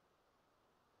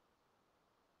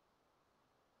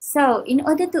 So in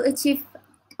order to achieve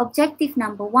objective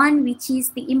number 1, which is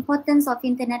the importance of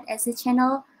internet as a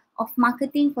channel of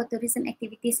marketing for tourism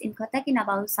activities in Kota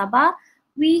Kinabalu, Sabah,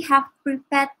 we have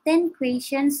prepared 10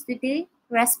 questions to the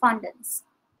respondents.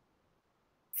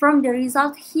 From the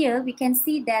result here, we can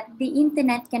see that the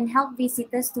internet can help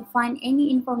visitors to find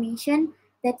any information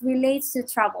that relates to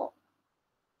travel.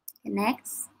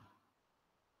 Next.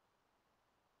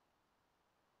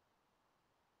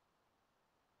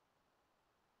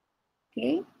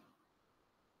 Okay.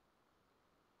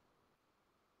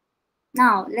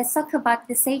 Now, let's talk about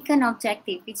the second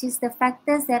objective, which is the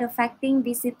factors that are affecting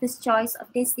visitors' choice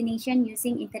of destination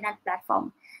using internet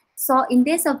platform. So in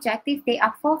this objective, there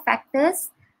are 4 factors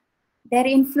that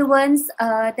influence,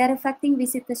 that affecting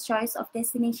visitors' choice of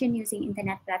destination using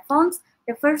internet platforms.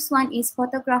 The first one is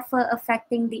photographer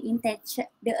affecting the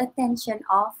attention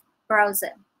of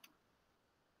browser.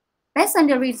 Based on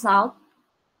the result,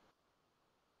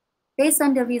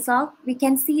 we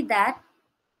can see that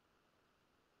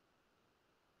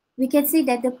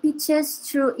the pictures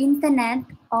through internet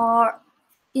or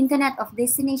internet of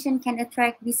destination can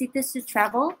attract visitors to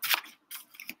travel.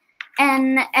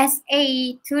 And as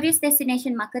a tourist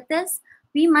destination marketers,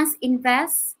 we must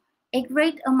invest a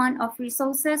great amount of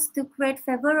resources to create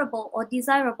favorable or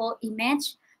desirable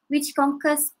image which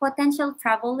conquers potential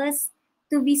travelers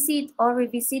to visit or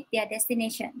revisit their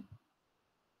destination.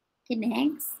 Okay,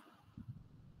 next.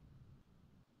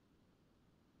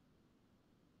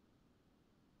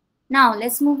 Now,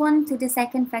 let's move on to the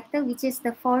second factor, which is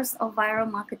the force of viral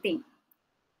marketing.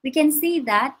 We can see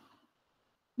that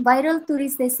viral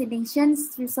tourist destinations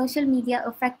through social media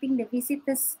affecting the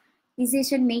visitors'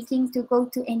 decision making to go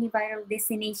to any viral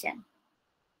destination.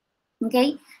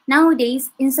 Okay,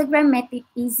 nowadays Instagram made it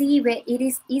easy, where it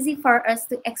is easy for us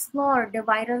to explore the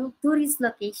viral tourist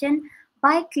location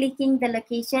by clicking the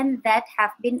location that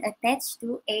have been attached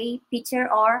to a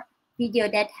picture or video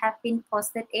that have been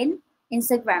posted in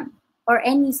Instagram or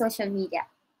any social media.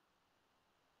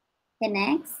 Okay,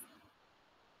 next.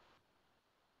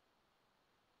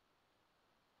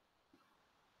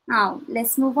 Now,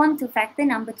 let's move on to factor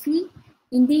number 3,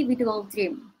 individual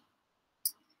dream.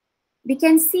 We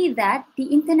can see that the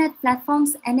internet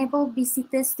platforms enable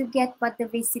visitors to get what the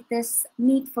visitors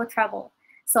need for travel.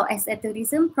 So as a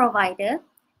tourism provider,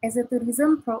 as a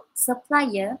tourism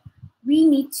supplier, we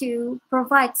need to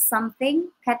provide something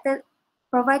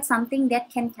that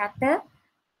can cater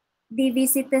the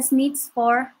visitors' needs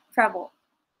for travel.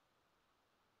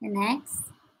 The next.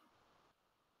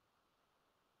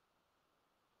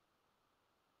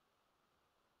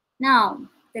 Now,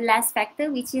 the last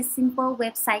factor, which is simple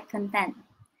website content.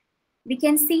 We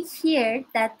can see here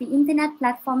that the internet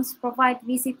platforms provide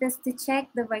visitors to check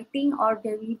the rating or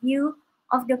the review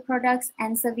of the products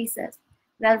and services.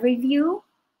 Well, review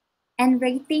and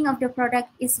rating of the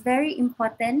product is very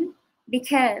important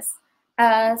because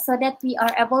so that we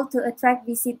are able to attract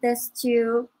visitors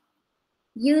to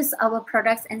use our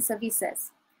products and services.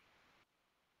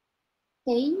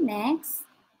 Okay, next.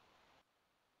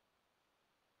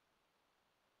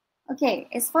 Okay,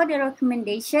 as for the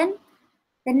recommendation,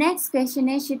 the next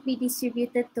questionnaire should be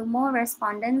distributed to more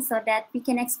respondents so that we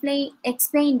can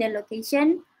explain the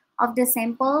location of the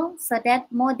sample so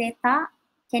that more data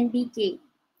can be gained.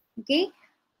 Okay.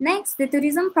 Next, the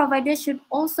tourism provider should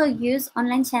also use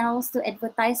online channels to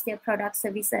advertise their products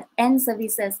and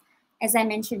services. As I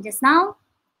mentioned just now,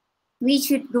 we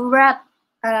should grab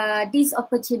this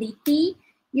opportunity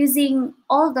using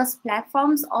all those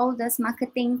platforms, all those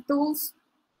marketing tools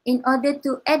in order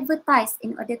to advertise,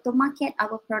 in order to market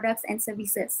our products and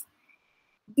services.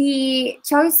 The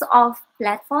choice of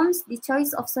platforms, the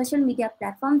choice of social media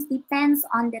platforms depends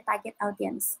on the target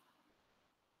audience.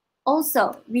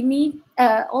 Also, we need,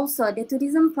 the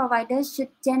tourism providers should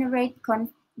generate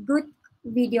good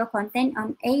video content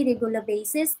on a regular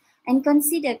basis and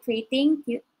consider creating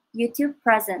YouTube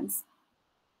presence.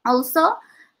 Also,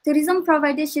 tourism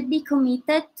providers should be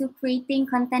committed to creating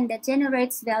content that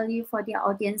generates value for their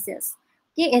audiences.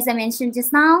 Okay, as I mentioned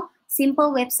just now,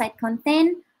 simple website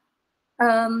content.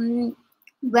 When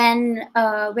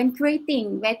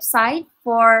creating website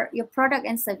for your product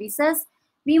and services,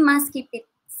 we must keep it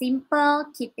simple,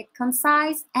 keep it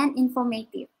concise and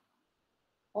informative.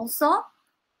 Also,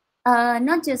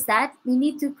 not just that, we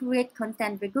need to create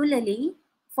content regularly,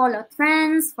 follow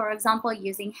trends, for example,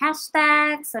 using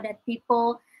hashtags so that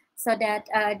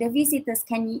the visitors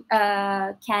can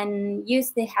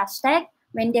use the hashtag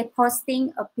when they're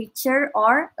posting a picture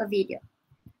or a video.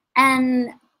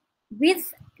 And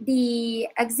with the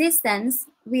existence,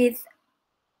 with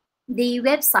the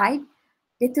website,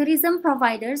 the tourism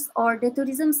providers or the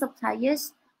tourism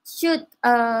suppliers should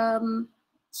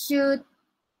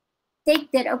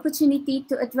take that opportunity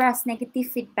to address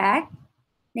negative feedback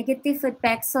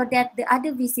so that the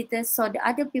other visitors, so the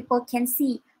other people can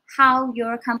see how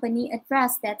your company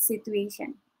address that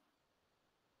situation.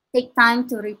 Take time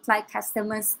to reply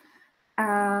customers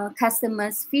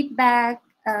feedback,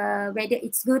 whether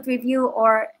it's good review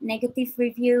or negative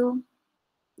review.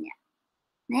 Yeah.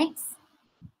 Next.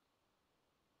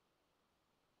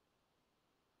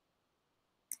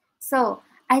 So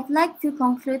I'd like to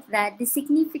conclude that the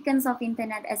significance of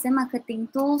internet as a marketing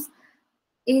tools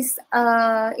is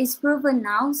proven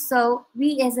now. So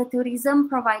we as a tourism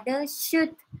provider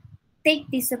should take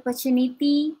this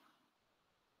opportunity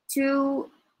to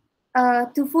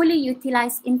fully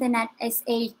utilize internet as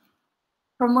a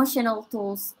promotional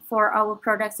tools for our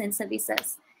products and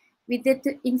services. With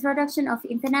the introduction of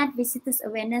internet, visitors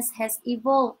awareness has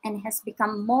evolved and has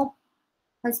become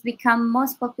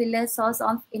most popular source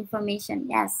of information.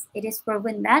 Yes, it is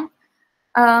proven that.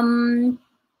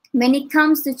 When it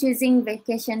comes to choosing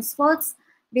vacation spots,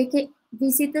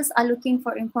 visitors are looking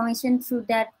for information through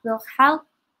that will help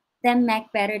them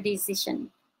make better decisions.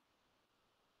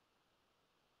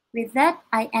 With that,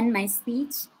 I end my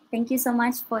speech. Thank you so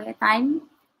much for your time.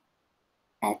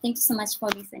 Thank you so much for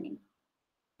listening.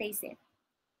 Stay safe.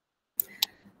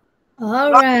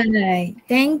 All right.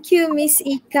 Thank you, Miss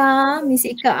Ika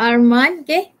Arman.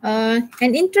 Okay.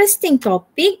 An interesting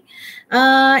topic.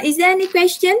 Is there any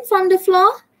question from the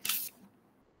floor?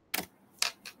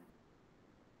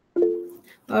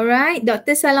 All right,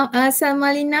 Dr.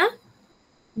 Salmalina,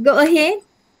 go ahead.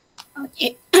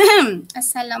 Okay.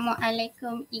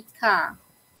 Assalamualaikum, Ika.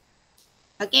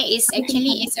 Okay, it's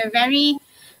a very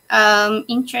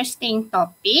interesting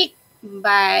topic,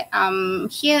 but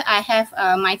here I have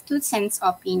my 2 cents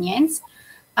opinions.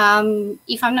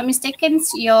 If I'm not mistaken,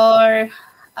 your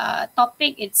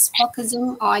topic is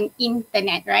focusing on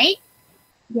internet, right?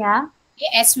 Yeah.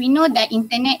 As we know that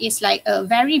internet is like a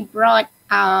very broad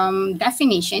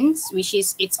definitions, which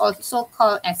is it's also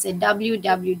called as a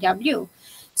WWW.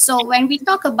 So when we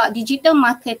talk about digital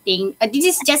marketing, this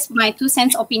is just my 2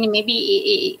 cents opinion.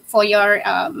 Maybe for your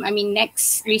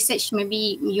next research,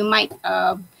 maybe you might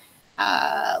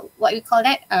what we call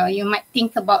that, you might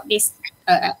think about this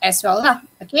as well lah.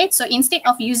 Okay, so instead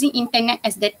of using internet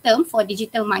as the term for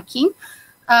digital marketing,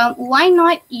 why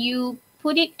not you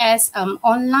put it as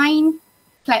online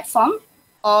platform,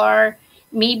 or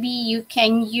maybe you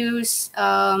can use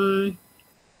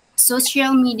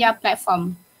social media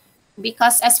platform,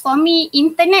 because as for me,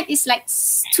 internet is like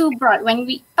too broad. When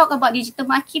we talk about digital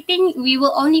marketing, we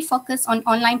will only focus on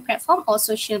online platform or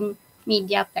social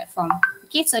media platform.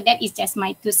 Okay, so that is just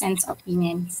my 2 cents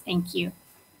opinions. Thank you.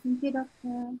 Thank you,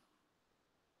 Doctor.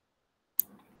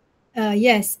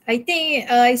 Yes, I think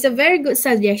it's a very good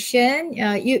suggestion.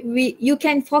 You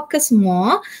can focus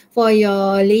more for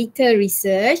your later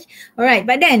research. All right,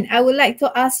 but then I would like to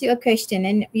ask you a question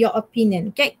and your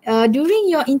opinion. Okay, during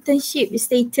your internship, you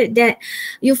stated that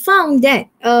you found that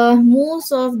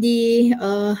most of the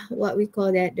what we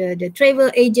call that the travel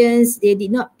agents, they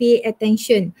did not pay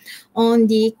attention on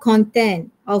the content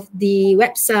of the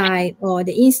website or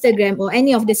the Instagram or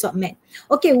any of the submit.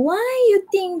 Okay, why you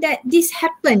think that this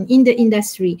happened in the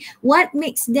industry? What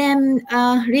makes them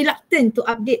reluctant to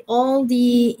update all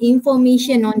the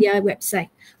information on their website?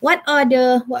 What are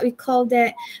the what we call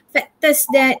that factors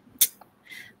that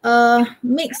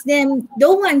makes them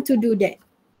don't want to do that?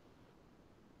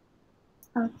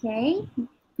 Okay,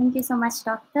 thank you so much,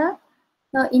 Doctor.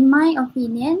 So in my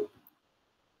opinion,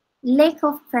 lack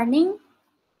of training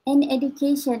and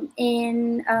education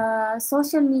in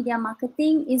social media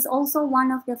marketing is also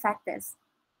one of the factors.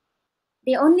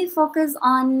 They only focus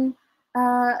on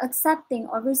accepting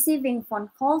or receiving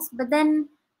phone calls, but then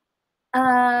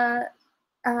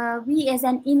we as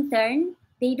an intern,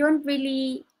 they don't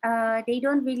really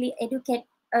educate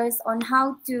us on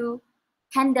how to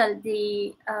handle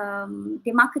the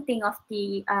marketing of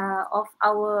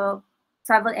our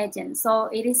travel agent. So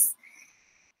it is,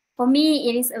 for me,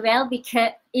 it is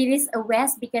a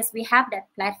waste because we have that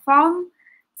platform.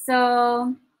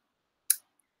 So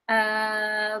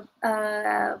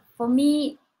for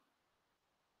me,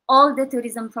 all the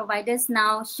tourism providers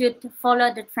now should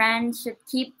follow the trend, should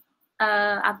keep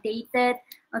updated.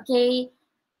 Okay,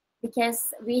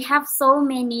 because we have so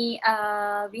many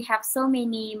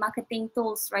marketing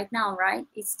tools right now, right?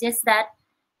 It's just that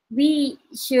we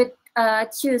should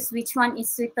choose which one is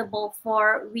suitable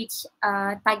for which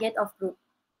target of group.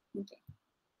 Okay.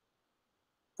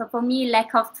 So for me,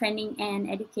 lack of training and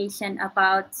education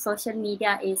about social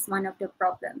media is one of the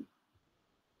problems.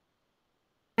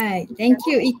 right. Thank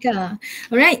you, Ika.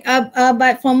 All right.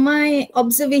 But from my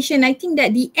observation, I think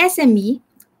that the SME,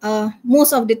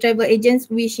 most of the travel agents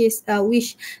wish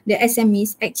the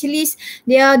SMEs actually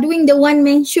they are doing the one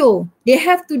man show. They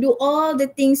have to do all the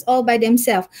things all by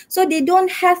themselves. So they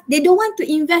don't want to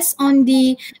invest on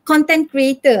the content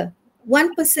creator.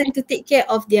 One person to take care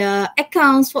of their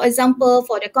accounts, for example,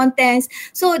 for the contents.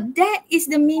 So that is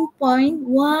the main point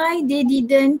why they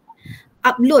didn't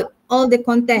upload all the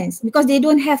contents, because they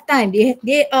don't have time.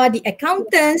 They are the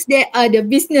accountants, they are the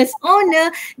business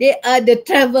owner, they are the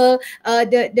travel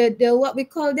the what we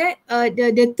call that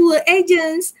the tour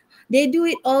agents. They do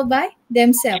it all by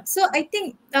themselves. So I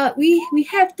think we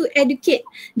have to educate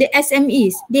the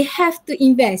SMEs. They have to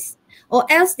invest, or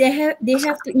else they have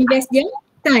to invest their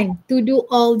time to do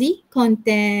all the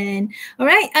content. All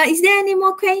right, is there any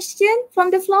more question from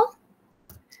the floor?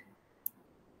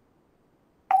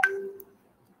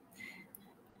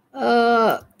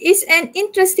 It's an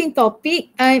interesting topic,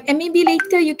 and maybe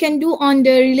later you can do on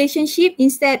the relationship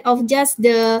instead of just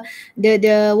the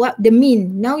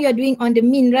mean. Now you're doing on the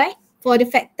mean, right? For the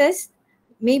factors,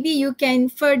 maybe you can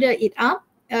further it up,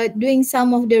 doing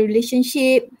some of the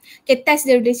relationship. Okay, test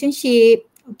the relationship.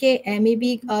 Okay, and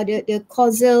maybe the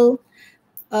causal,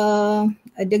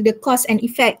 the cause and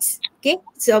effects. Okay,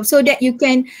 so that you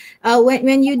can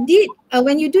when you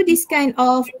do this kind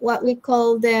of what we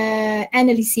call the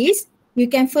analysis, you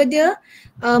can further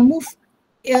move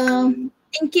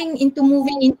thinking into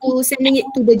moving into sending it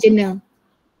to the journal,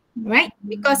 right?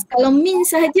 Because kalau min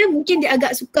sahaja mungkin dia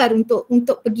agak sukar untuk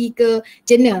pergi ke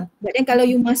journal, but then kalau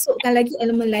you masukkan lagi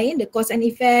elemen lain, the cause and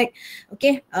effect,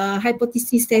 okay,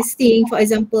 hypothesis testing for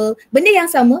example, benda yang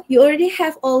sama, you already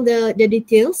have all the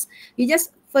details, you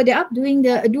just further up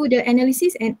do the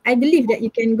analysis, and I believe that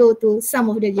you can go to some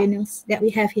of the journals that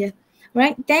we have here.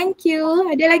 Right, thank you.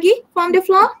 Ada lagi from the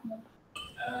floor?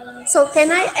 So can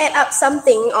I add up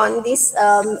something on this,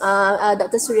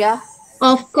 Dr. Surya?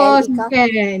 Of course you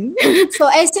can. So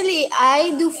actually,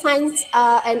 I do find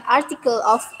an article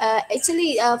of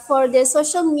for the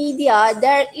social media,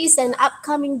 there is an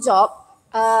upcoming job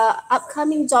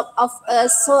of a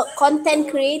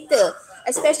content creator,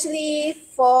 especially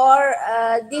for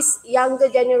this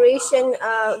younger generation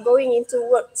going into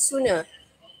work sooner.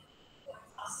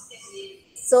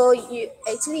 So you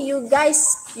guys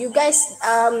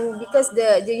because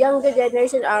the younger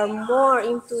generation are more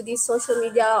into this social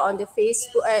media on the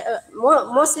Facebook,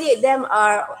 mostly them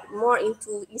are more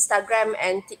into Instagram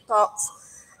and TikToks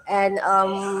and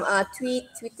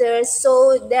Twitter.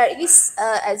 So there is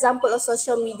example of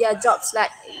social media jobs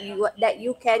like that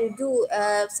you can do,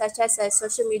 such as a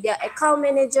social media account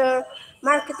manager,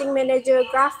 marketing manager,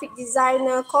 graphic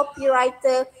designer,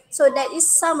 copywriter. So that is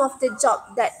some of the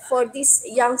job that for these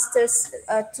youngsters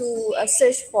to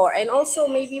search for, and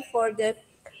also maybe for the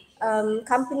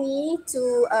company to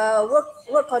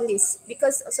work on this,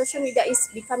 because social media is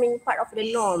becoming part of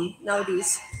the norm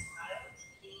nowadays.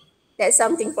 That's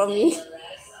something for me.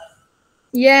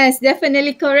 Yes,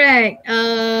 definitely correct,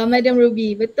 Madam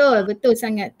Ruby. Betul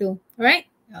sangat tu. Alright,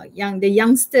 the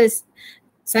youngsters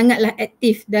sangatlah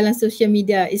aktif dalam social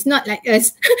media. It's not like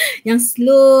us yang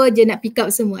slow je nak pick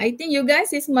up semua. I think you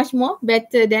guys is much more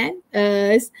better than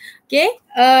us. Okay,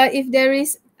 if there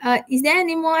is there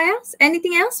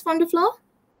anything else from the floor?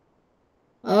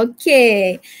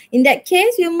 Okay, in that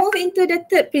case, we'll move into the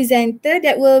third presenter.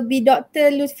 That will be Dr.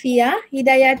 Lutfia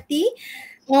Hidayati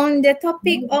on the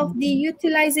topic of the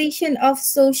utilization of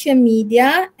social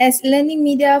media as learning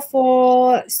media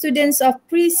for students of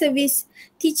pre-service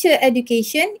teacher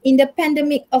education in the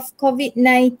pandemic of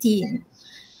COVID-19.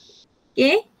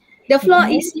 Okay, the floor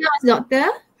is yours, Doctor.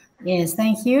 Yes,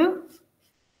 thank you.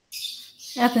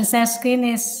 The share screen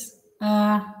is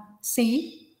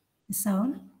see the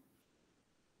sound.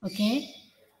 Okay.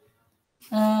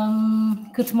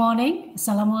 Good morning.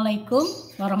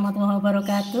 Assalamualaikum warahmatullahi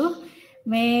wabarakatuh.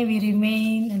 May we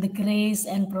remain in the grace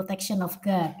and protection of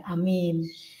God. Amin.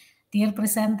 Dear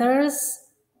presenters,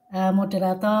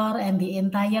 moderator, and the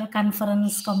entire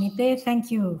conference committee,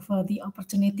 thank you for the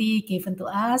opportunity given to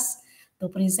us to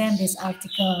present this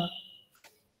article.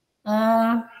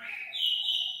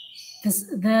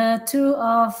 The two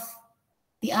of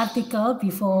the article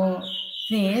before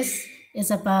this is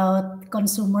about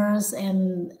consumers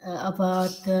and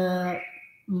about the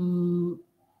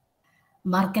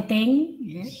marketing.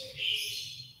 Yeah.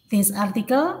 This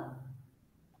article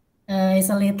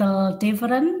is a little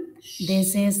different.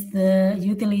 This is the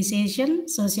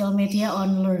utilization social media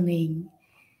on learning.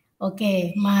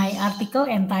 Okay, my article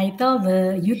entitled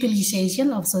The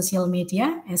Utilization of Social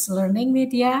Media as Learning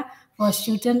Media for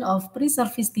students of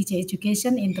pre-service teacher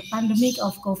education in the pandemic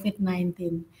of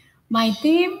COVID-19. My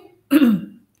team,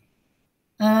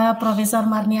 Professor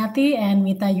Marniati and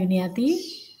Mita Yuniati,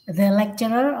 the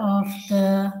lecturer of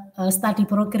the study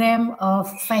program of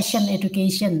fashion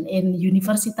education in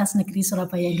Universitas Negeri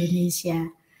Surabaya, Indonesia.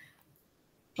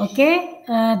 Okay,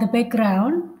 the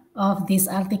background of this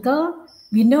article,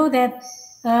 we know that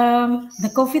the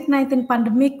COVID-19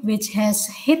 pandemic, which has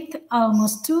hit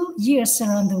almost 2 years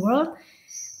around the world,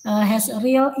 has a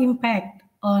real impact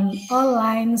on all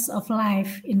lines of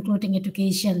life, including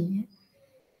education.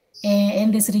 In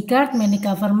this regard, many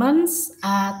governments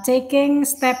are taking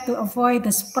steps to avoid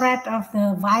the spread of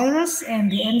the virus and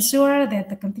to ensure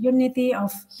that the continuity of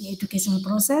the educational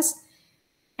process,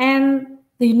 and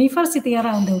the university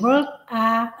around the world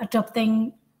are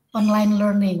adopting online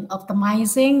learning,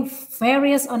 optimizing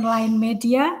various online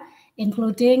media,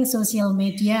 including social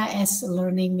media as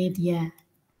learning media.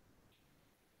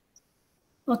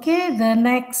 Okay, the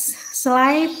next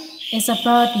slide is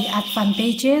about the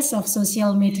advantages of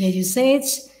social media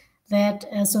usage, that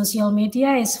social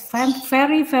media is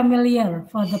very familiar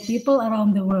for the people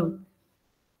around the world.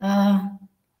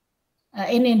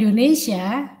 In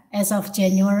Indonesia, as of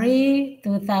January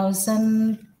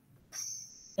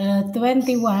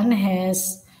 2021,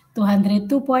 has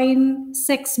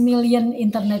 202.6 million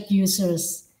internet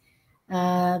users.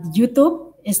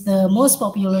 YouTube is the most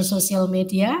popular social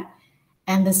media,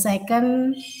 and the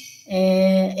second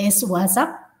is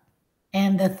WhatsApp,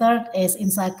 and the third is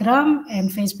Instagram, and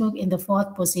Facebook in the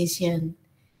fourth position.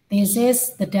 This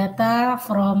is the data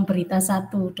from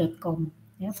berita1.com,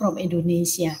 from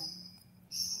Indonesia.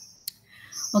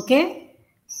 Okay,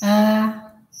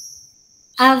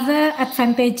 other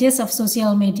advantages of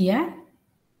social media,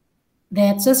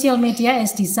 that social media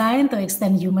is designed to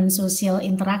extend human social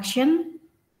interaction,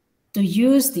 to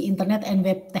use the internet and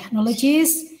web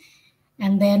technologies,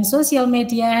 and then social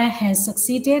media has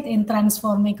succeeded in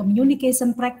transforming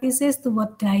communication practices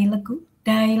toward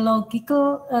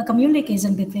dialogical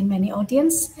communication between many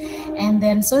audience, and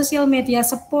then social media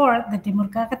support the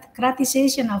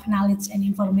democratization of knowledge and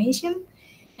information,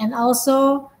 and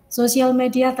also social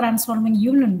media transforming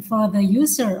human for the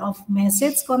user of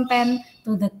message content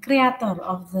to the creator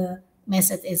of the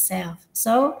message itself.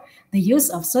 So the use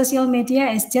of social media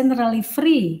is generally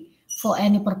free for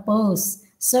any purpose.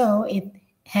 So it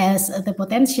has the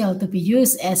potential to be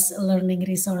used as learning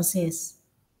resources.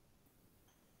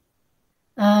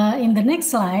 In the next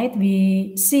slide,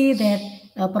 we see that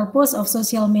purpose of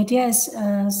social media is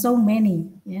so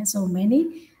many,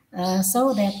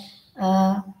 so that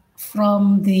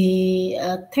from the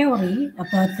theory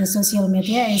about the social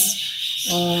media is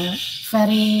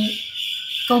very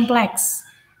complex,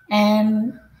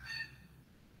 and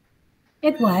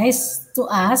it was to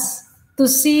us to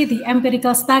see the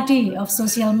empirical study of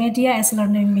social media as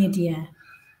learning media.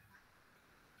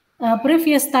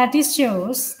 Previous studies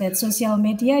shows that social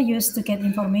media used to get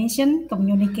information,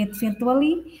 communicate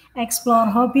virtually, explore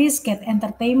hobbies, get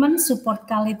entertainment, support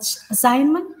college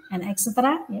assignment, and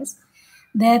etc. Yes,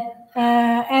 that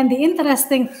and the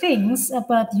interesting things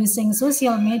about using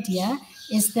social media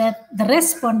is that the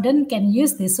respondent can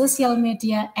use the social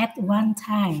media at one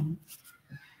time.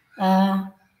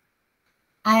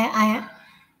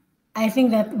 I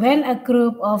think that when a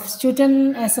group of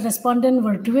students as respondents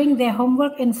were doing their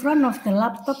homework in front of the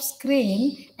laptop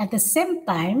screen, at the same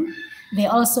time, they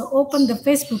also opened the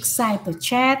Facebook site to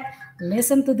chat,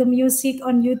 listen to the music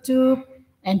on YouTube,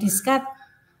 and discuss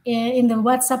in the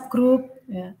WhatsApp group.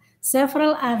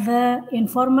 Several other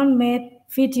informant made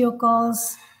video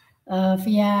calls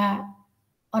via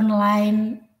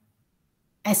online,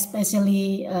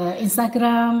 especially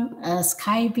Instagram,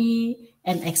 Skype,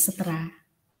 and etc.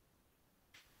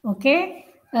 Okay,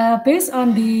 based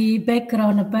on the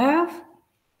background above,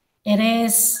 it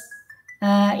is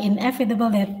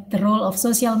inevitable that the role of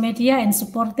social media in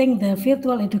supporting the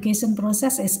virtual education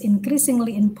process is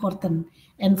increasingly important.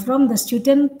 And from the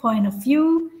student point of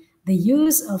view, the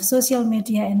use of social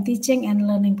media in teaching and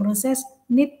learning process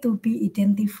need to be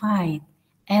identified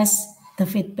as the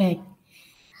feedback.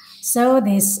 So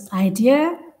this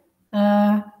idea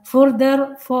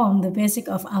further form the basic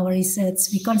of our research.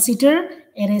 We consider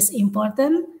it is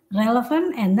important,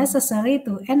 relevant, and necessary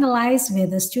to analyze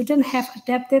whether students have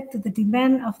adapted to the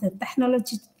demand of the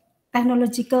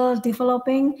technological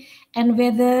developing, and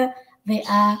whether they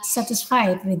are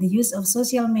satisfied with the use of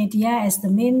social media as the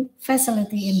main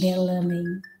facility in their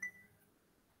learning.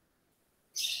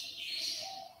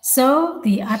 So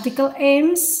the article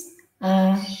aims,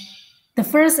 the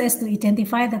first is to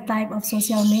identify the type of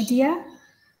social media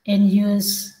in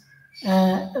use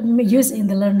used in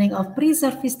the learning of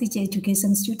pre-service teacher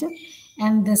education student.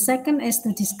 And the second is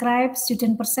to describe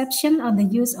student perception on the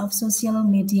use of social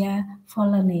media for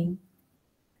learning.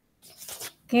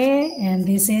 Okay, and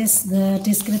this is the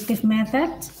descriptive method,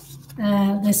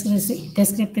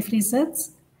 descriptive research.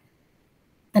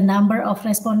 The number of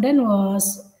respondents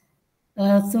was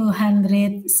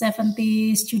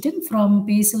 270 students from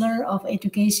Bachelor of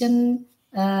Education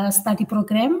study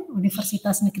program,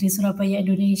 Universitas Negeri Surabaya,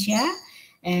 Indonesia.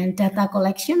 And data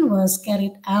collection was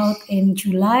carried out in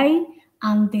July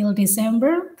until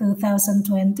December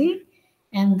 2020.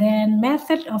 And then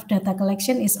method of data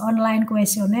collection is online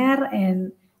questionnaire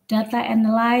and data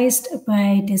analyzed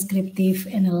by descriptive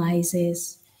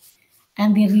analysis.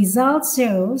 And the result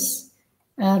shows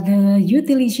the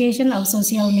utilization of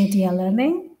social media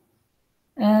learning.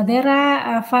 There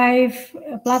are 5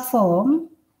 platforms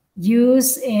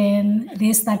used in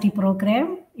this study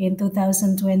program in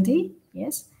 2020.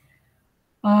 Yes.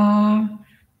 The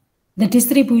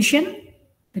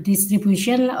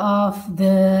distribution of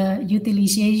the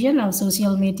utilization of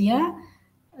social media,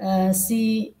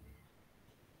 see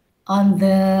on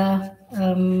the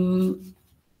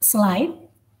slide.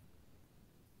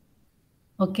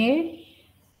 Okay.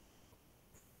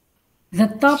 The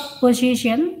top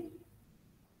position,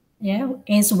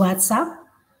 is WhatsApp.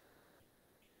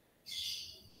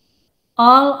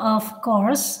 All of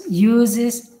course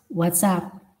uses WhatsApp.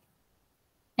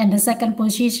 And the second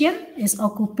position is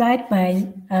occupied by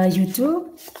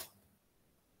YouTube.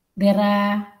 There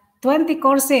are 20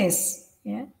 courses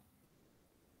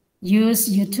use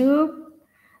YouTube.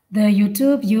 The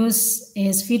YouTube use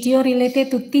is video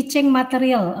related to teaching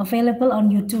material available on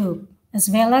YouTube, as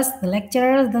well as the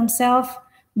lecturers themselves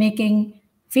making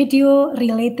video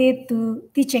related to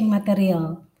teaching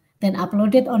material, then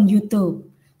uploaded on YouTube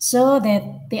so that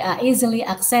they are easily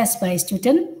accessed by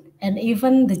students and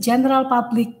even the general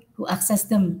public who access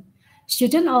them.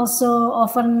 Students also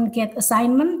often get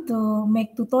assignment to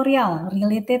make tutorial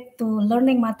related to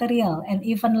learning material and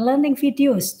even learning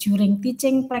videos during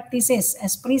teaching practices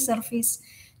as pre-service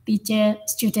teacher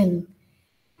student.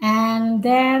 And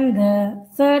then the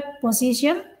third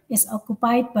position is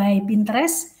occupied by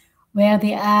Pinterest, where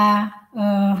there are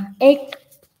 8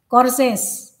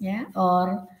 courses,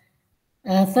 or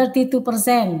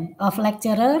 32% of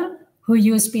lecturers who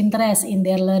use Pinterest in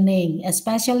their learning,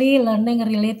 especially learning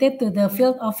related to the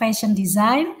field of fashion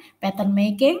design, pattern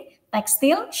making,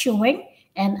 textile, sewing,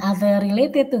 and other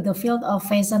related to the field of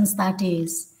fashion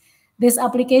studies. This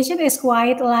application is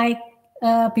quite like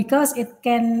because it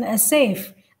can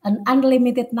save an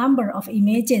unlimited number of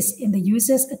images in the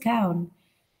user's account.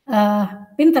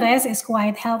 Pinterest is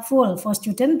quite helpful for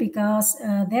students because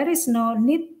there is no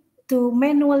need to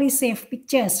manually save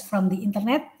pictures from the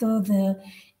internet to the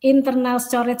internal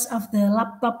storage of the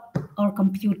laptop or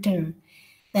computer.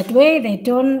 That way, they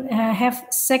don't have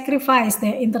sacrificed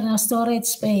their internal storage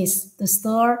space to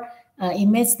store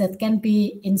image that can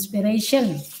be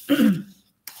inspiration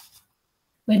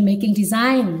when making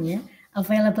design.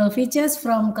 Available features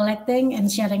from collecting and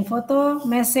sharing photo,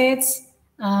 message,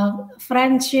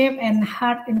 friendship, and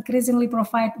heart increasingly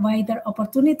provide wider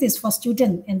opportunities for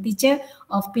students and teachers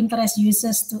of Pinterest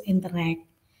users to interact.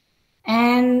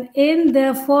 And in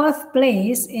the fourth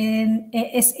place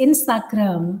is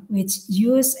Instagram, which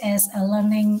used as a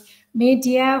learning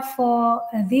media for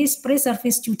these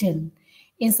pre-service students.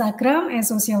 Instagram and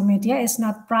social media is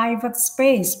not private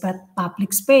space, but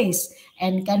public space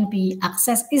and can be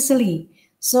accessed easily.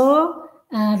 So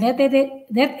that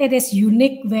it is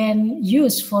unique when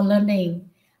used for learning.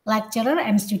 Lecturer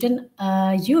and student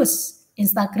use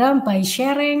Instagram by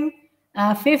sharing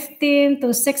 15 to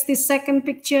 60-second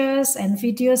pictures and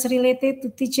videos related to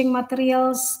teaching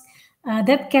materials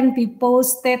that can be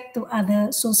posted to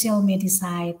other social media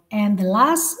sites. And the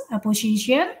last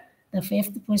position, the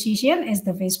fifth position, is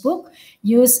the Facebook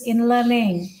used in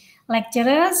learning.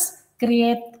 Lecturers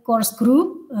create course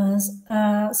group,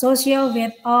 social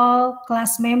with all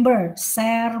class members,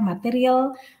 share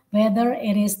material, whether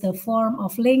it is the form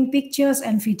of link, pictures,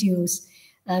 and videos.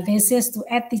 This is to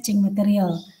add teaching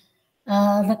material.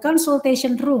 The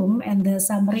consultation room and the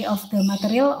summary of the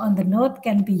material on the note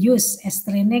can be used as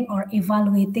training or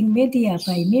evaluating media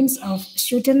by means of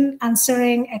student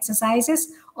answering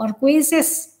exercises or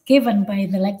quizzes given by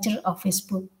the lecturer of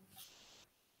Facebook.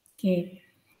 Okay.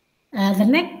 The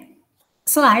next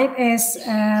slide is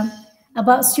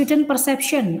about student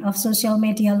perception of social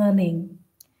media learning.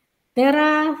 There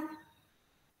are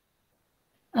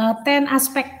 10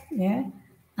 aspects.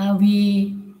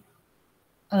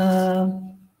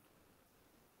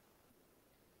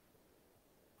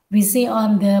 we see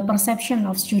on the perception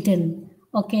of student.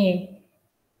 Okay.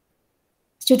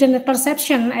 Student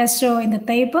perception as shown in the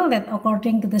table that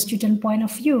according to the student point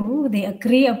of view, they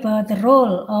agree about the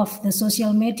role of the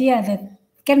social media that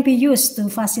can be used to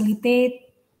facilitate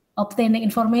obtaining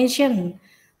information,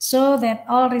 so that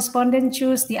all respondents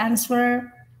choose the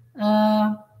answer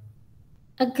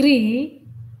agree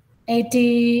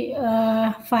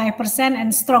 85%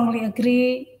 and strongly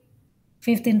agree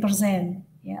 15%.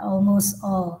 Yeah, almost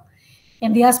all.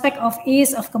 In the aspect of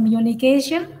ease of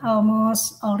communication,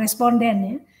 almost all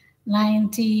respondents,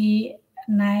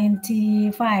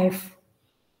 95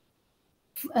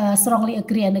 strongly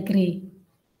agree and agree.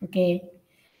 Okay.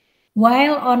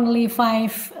 While only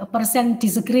 5%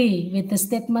 disagree with the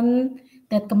statement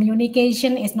that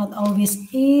communication is not always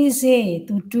easy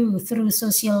to do through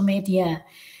social media,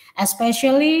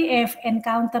 especially if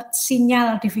encountered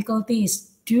signal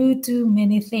difficulties due to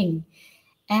many things,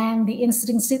 and the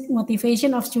intrinsic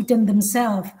motivation of students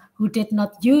themselves who did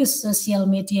not use social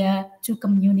media to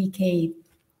communicate.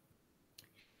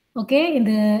 Okay, in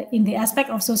the aspect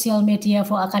of social media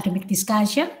for academic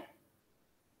discussion,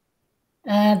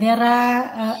 there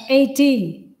are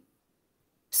 80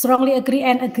 strongly agree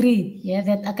and agree, yeah,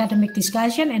 that academic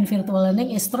discussion and virtual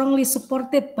learning is strongly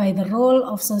supported by the role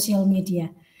of social media.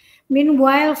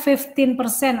 Meanwhile,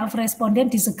 15% of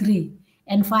respondents disagree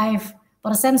and 5%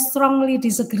 strongly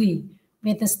disagree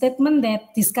with the statement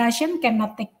that discussion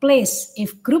cannot take place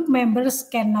if group members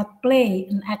cannot play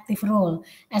an active role,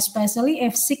 especially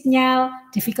if signal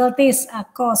difficulties are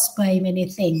caused by many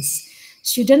things.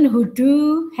 Students who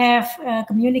do have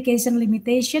communication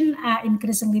limitation are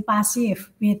increasingly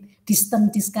passive with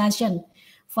distant discussion,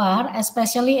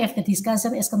 especially if the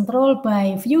discussion is controlled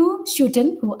by few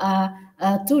students who are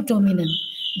too dominant.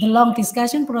 The long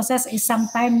discussion process is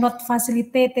sometimes not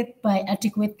facilitated by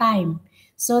adequate time,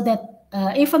 so that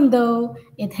even though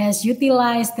it has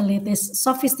utilized the latest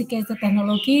sophisticated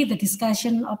technology, the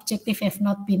discussion objective have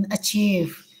not been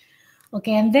achieved.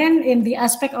 Okay, and then in the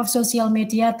aspect of social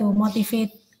media to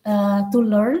motivate to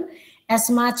learn, as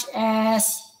much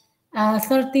as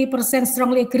 30%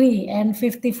 strongly agree and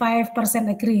 55%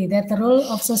 agree that the role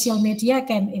of social media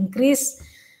can increase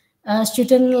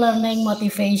student learning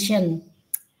motivation.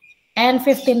 And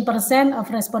 15%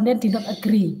 of respondents did not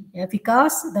agree,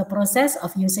 because the process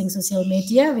of using social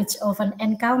media, which often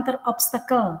encounter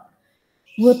obstacle,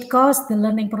 would cause the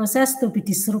learning process to be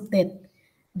disrupted.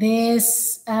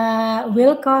 This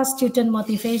will cause student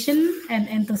motivation and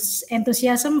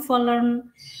enthusiasm for learn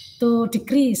to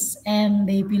decrease, and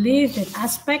they believe that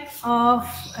aspect of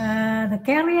the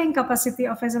carrying capacity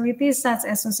of facilities such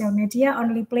as social media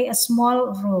only play a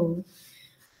small role.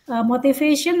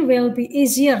 Motivation will be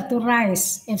easier to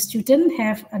rise if students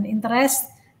have an interest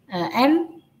in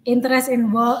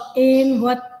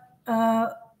what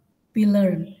we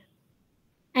learn.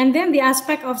 And then the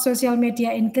aspect of social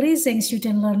media increasing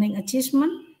student learning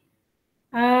achievement,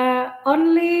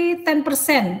 only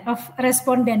 10% of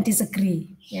respondents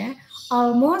disagree. Yeah,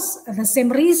 almost the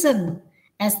same reason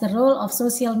as the role of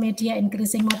social media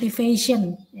increasing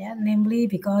motivation. Yeah, namely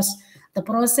because the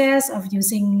process of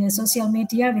using social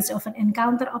media, which often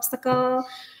encounter obstacle,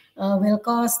 will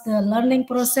cause the learning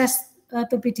process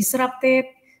to be disrupted,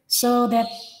 so that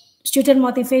student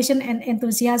motivation and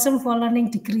enthusiasm for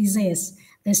learning decreases.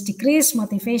 This decreased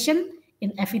motivation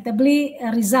inevitably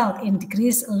result in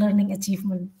decreased learning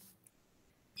achievement.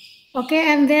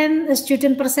 Okay, and then the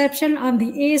student perception on the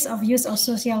ease of use of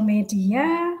social media.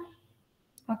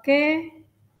 Okay,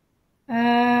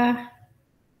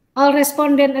 all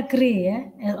respondents agree,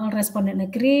 all respondents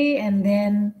agree, and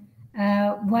then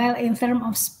while in terms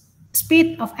of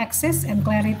speed of access and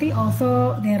clarity,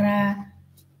 although there are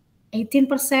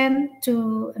 18%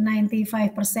 to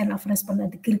 95% of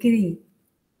respondents agree.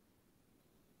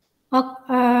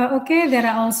 Okay, there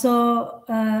are also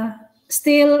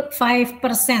still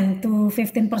 5% to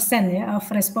 15%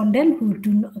 of respondents who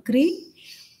do not agree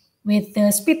with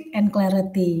the speed and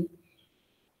clarity,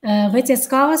 which is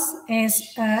caused as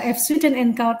if student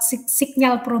encounter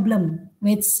signal problem,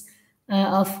 which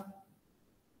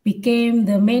became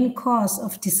the main cause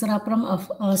of disruption of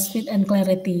speed and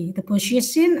clarity. The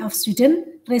position of student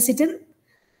resident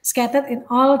scattered in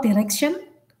all directions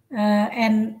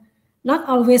and not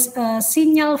always a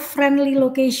signal-friendly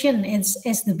location is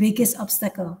the biggest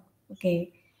obstacle.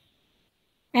 Okay.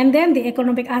 And then the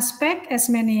economic aspect, as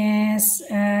many as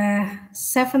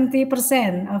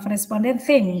 70% of respondents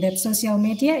think that social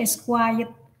media is quite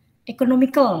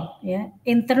economical,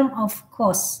 in terms of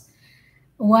cost,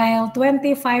 while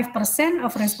 25%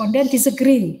 of respondents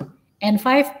disagree and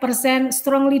 5%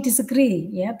 strongly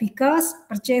disagree, because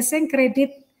purchasing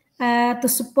credit to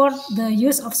support the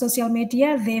use of social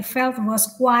media, they felt was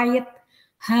quite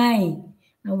high.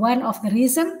 Now, one of the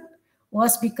reasons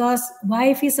was because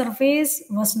Wi-Fi service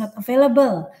was not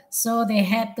available, so they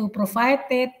had to provide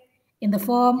it in the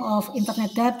form of internet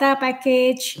data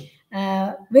package,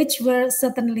 which were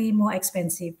certainly more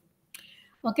expensive.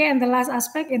 Okay, and the last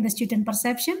aspect in the student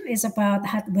perception is about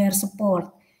hardware support.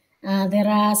 There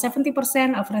are 70%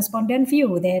 of respondent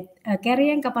view that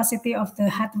carrying capacity of the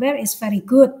hardware is very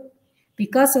good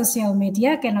because social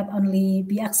media cannot only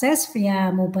be accessed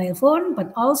via mobile phone,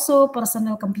 but also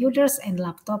personal computers and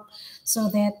laptop, so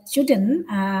that students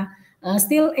are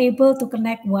still able to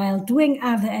connect while doing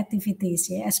other activities,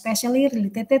 yeah, especially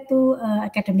related to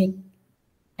academic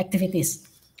activities.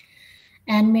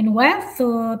 And meanwhile,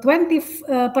 so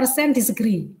 20%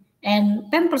 disagree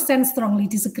and 10% strongly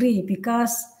disagree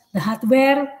because the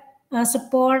hardware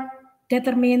support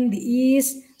determine the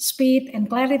ease, speed, and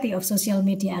clarity of social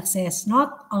media access.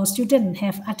 Not all students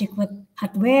have adequate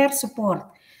hardware support,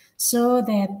 so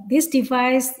that these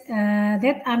devices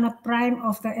that are not prime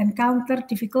of the encounter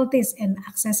difficulties in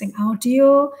accessing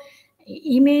audio,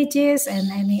 images, and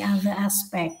any other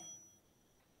aspect.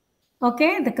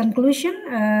 Okay, the conclusion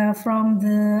from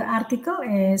the article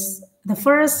is the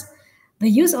first, the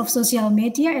use of social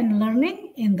media and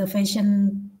learning in the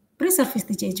fashion pre-service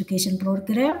teacher education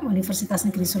program Universitas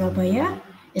Negeri Surabaya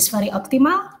is very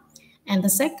optimal. And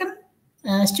the second,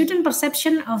 student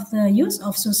perception of the use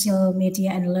of social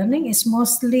media and learning is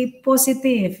mostly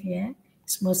positive. Yeah,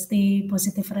 it's mostly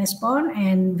positive response,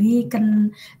 and we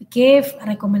can give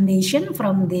recommendation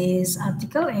from this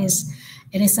article is.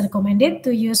 It is recommended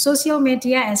to use social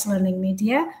media as learning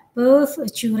media both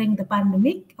during the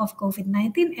pandemic of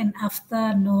COVID-19 and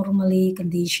after normally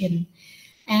condition.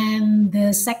 And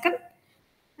the second,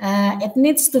 it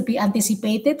needs to be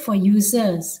anticipated for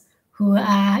users who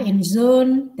are in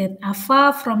zone that are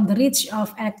far from the reach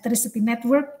of electricity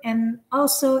network and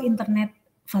also internet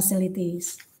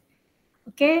facilities.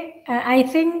 Okay, I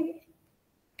think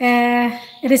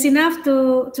it is enough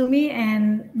to me,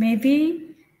 and maybe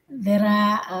there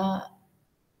are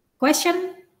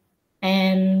question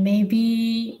and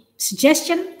maybe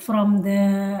suggestion from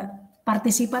the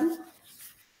participant,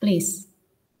 please.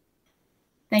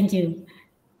 Thank you.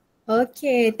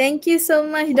 Okay, thank you so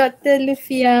much, Dr.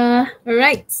 Lufia. All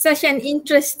right, such an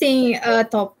interesting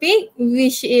topic,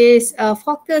 which is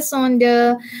focus on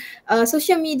the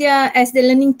social media as the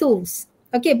learning tools.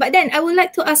 Okay, but then I would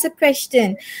like to ask a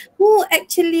question. Who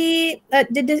actually,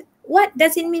 what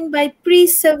does it mean by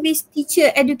pre-service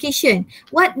teacher education?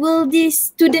 What will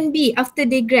this student be after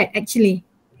they grad actually?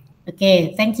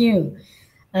 Okay, thank you.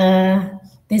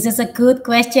 This is a good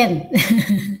question.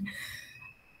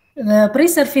 The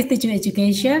pre-service teacher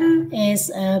education is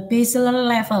a bachelor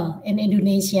level in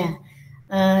Indonesia.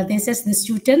 This is the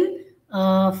student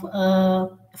of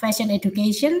fashion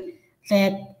education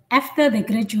that after they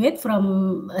graduate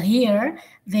from here,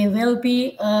 they will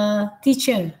be a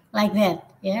teacher like that.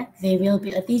 Yeah, they will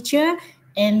be a teacher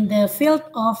in the field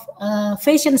of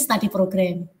fashion study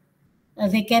program.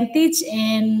 They can teach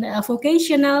in a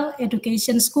vocational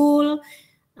education school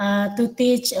to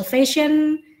teach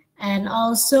fashion, and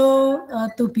also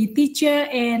to be teacher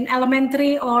in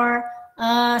elementary or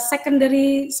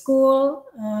secondary school,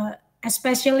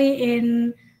 especially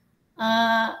in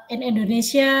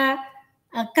Indonesia,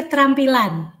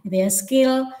 keterampilan, gitu ya,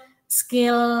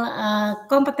 skill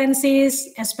competencies,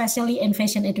 especially in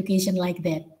fashion education like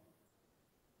that.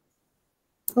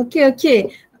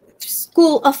 Okay.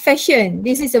 School of Fashion.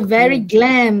 This is a very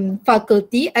glam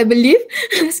faculty, I believe.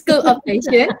 School of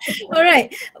Fashion. All right.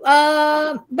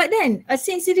 But then,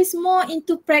 since it is more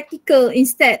into practical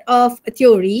instead of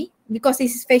theory, because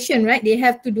this is fashion, right? They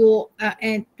have to do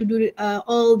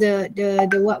all the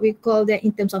what we call that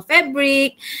in terms of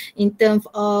fabric, in terms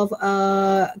of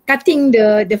cutting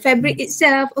the fabric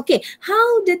itself. Okay,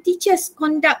 how the teachers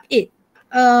conduct it?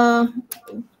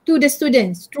 To the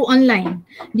students through online.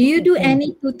 Do you do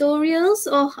any tutorials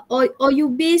or you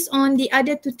based on the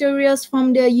other tutorials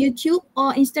from the YouTube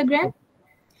or Instagram?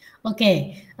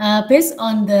 Okay, based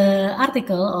on the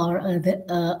article or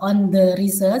on the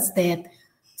research that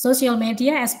social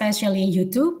media, especially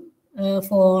YouTube,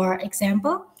 for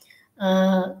example,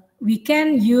 we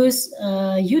can use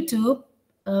YouTube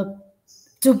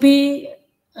to be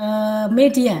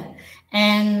media,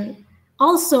 and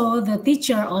also the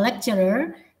teacher or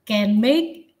lecturer can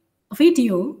make a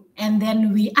video and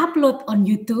then we upload on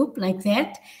YouTube like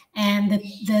that, and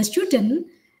the student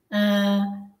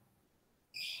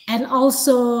and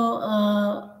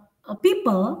also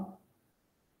people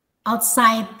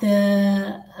outside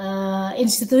the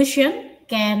institution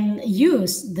can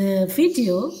use the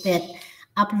video that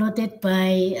uploaded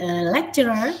by a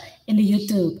lecturer in the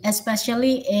YouTube,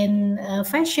 especially in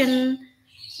fashion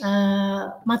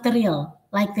material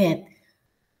like that.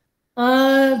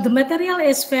 The material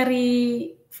is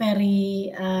very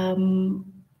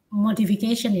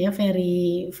modification, yeah,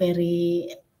 very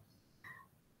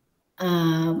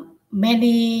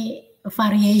many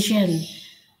variation.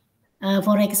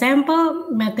 For example,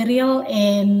 material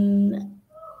in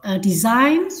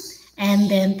design, and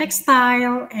then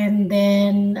textile, and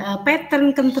then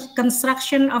pattern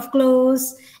construction of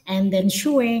clothes, and then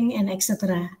sewing, and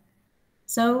etc.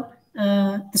 So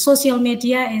the social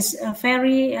media is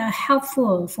very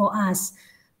helpful for us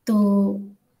to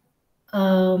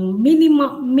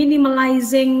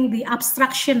minimalizing the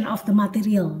abstraction of the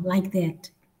material like that.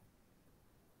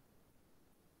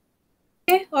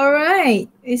 Okay, all right.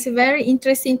 It's a very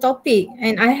interesting topic,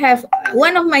 and I have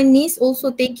one of my niece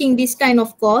also taking this kind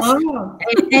of course,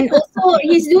 and also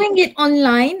he's doing it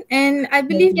online. And I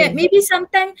believe that maybe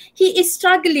sometimes he is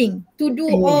struggling to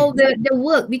do all the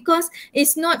work because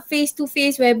it's not face to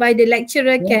face, whereby the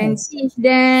lecturer can teach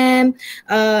them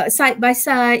side by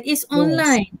side. It's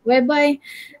online, whereby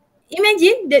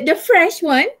imagine the fresh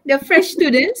one, the fresh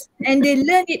students, and they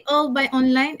learn it all by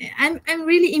online. I'm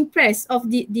really impressed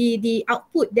of the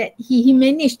output that he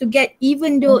managed to get,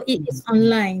 even though it is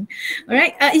online. All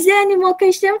right. Is there any more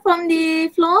question from the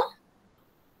floor?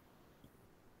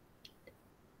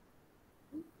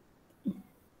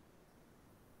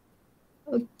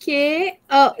 Okay.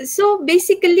 So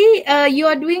basically, you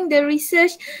are doing the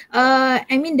research. I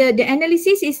mean, the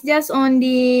analysis is just on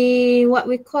the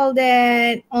what we call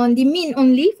that, on the mean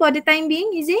only for the time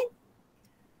being, is it?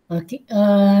 Okay.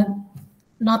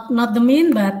 Not the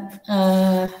mean, but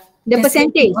the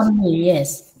percentage only.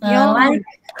 Yes.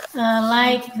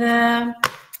 Like the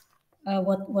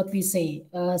what we say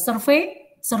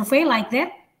survey like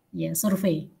that. Yeah,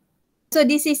 survey. So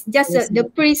this is just the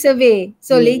pre-survey.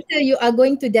 So later you are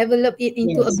going to develop it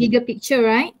into a bigger picture,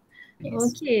 right?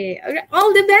 Yes. Okay.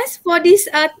 All the best for this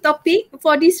topic,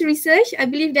 for this research. I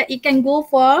believe that it can go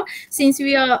far, since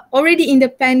we are already in the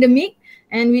pandemic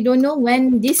and we don't know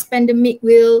when this pandemic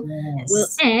will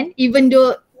end, even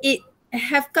though it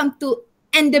have come to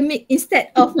endemic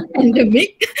instead of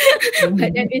endemic.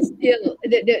 But then it's still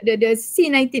the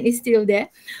C19 is still there.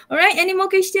 All right. Any more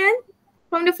question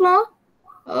from the floor?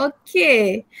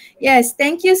 Okay. Yes.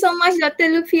 Thank you so much, Dr.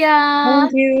 Lufia.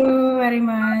 Thank you very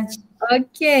much.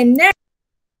 Okay. Next.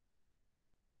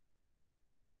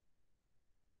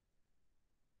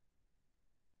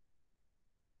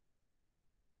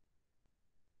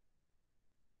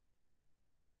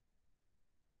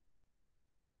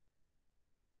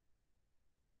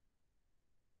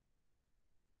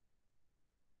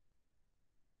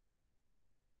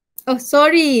 Oh,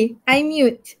 sorry, I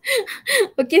mute.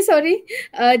 Okay, sorry.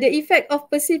 The effect of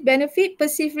perceived benefit,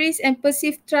 perceived risk, and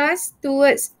perceived trust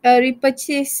towards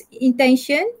repurchase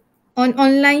intention on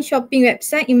online shopping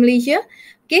website in Malaysia.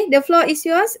 Okay, the floor is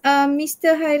yours,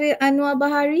 Mr. Hairil Anwar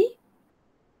Bahari.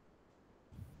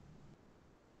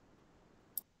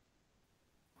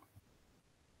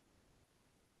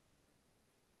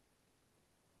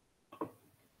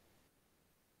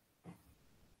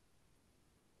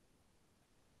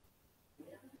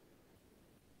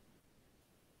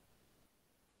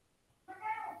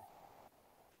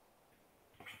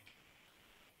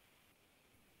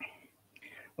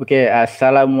 Okay,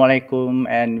 Assalamualaikum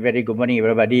and very good morning,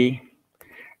 everybody.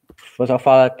 First of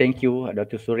all, thank you,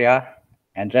 Dr. Surya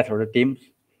and the rest of the team.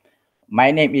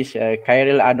 My name is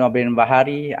Hairil Anwar bin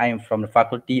Bahari. I am from the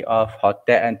Faculty of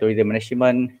Hotel and Tourism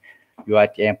Management,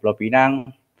 UiTM Pulau Pinang.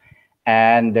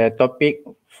 And the topic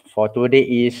for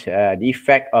today is the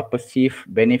effect of perceived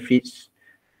benefits,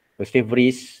 perceived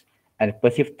risks, and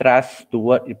perceived trust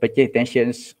toward purchase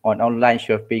intentions on online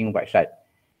shopping website.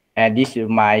 And this is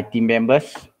my team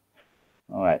members.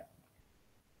 All right.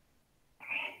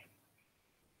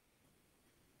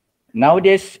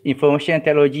 Nowadays, information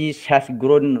technologies has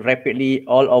grown rapidly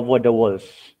all over the world.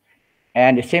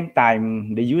 And at the same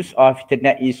time, the use of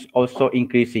internet is also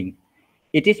increasing.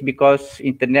 It is because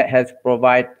internet has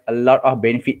provided a lot of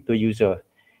benefit to user,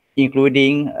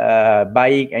 including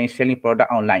buying and selling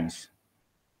product online.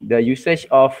 The usage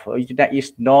of internet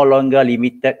is no longer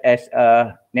limited as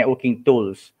networking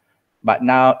tools, but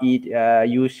now it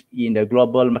used in the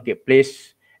global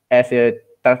marketplace as a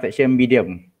transaction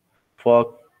medium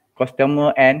for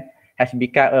customer and has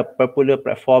become a popular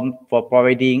platform for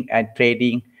providing and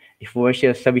trading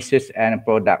information services and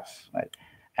products. Right?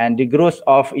 And the growth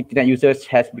of internet users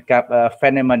has become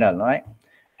phenomenal, right?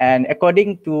 And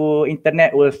according to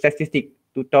Internet World Statistics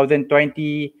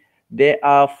 2020, there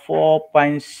are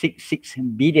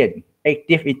 4.66 billion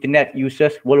active internet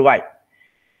users worldwide,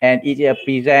 and it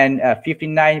represents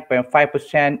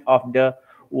 59.5% of the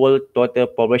world total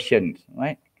population,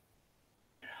 right?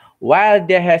 While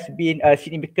there has been a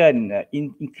significant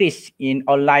increase in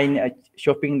online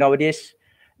shopping nowadays,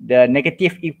 the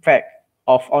negative effect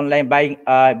of online buying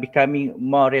are becoming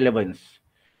more relevant.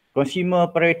 Consumer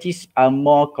priorities are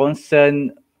more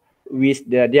concerned with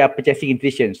their purchasing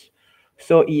decisions.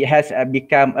 So it has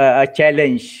become a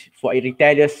challenge for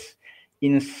retailers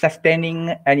in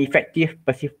sustaining an effective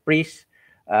perceived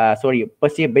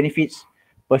benefits,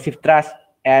 perceived trust,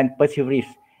 and perceived risk.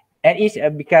 And it's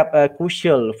become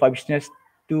crucial for business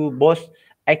to both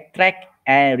attract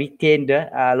and retain the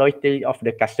loyalty of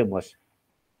the customers.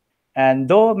 And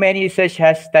though many research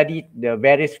has studied the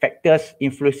various factors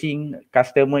influencing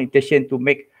customer intention to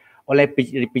make online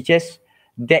purchase,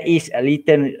 there is a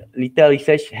little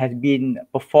research has been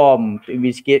performed to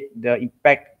investigate the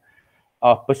impact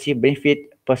of perceived benefit,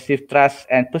 perceived trust,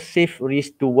 and perceived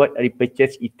risk toward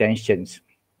repurchase intentions.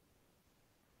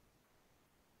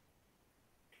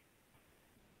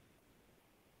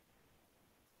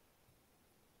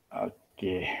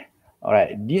 Okay. All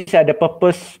right. These are the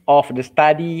purpose of the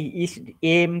study is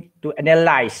aim to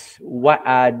analyze what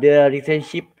are the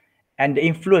relationship and the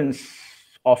influence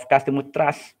of customer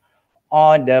trust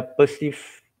on the perceived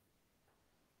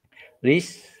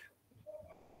risk.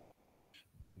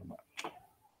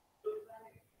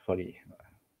 Sorry.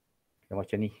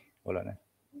 Macam ni. Hold on.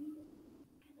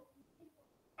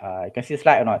 You can see the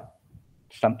slide or not?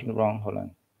 Something wrong. Hold on.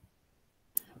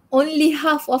 Only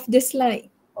half of the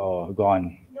slide. Oh,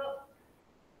 gone.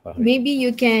 Maybe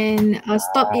you can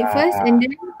stop it first and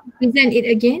then present it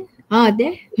again.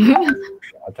 There.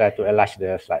 I'll try to enlarge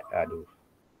the slide.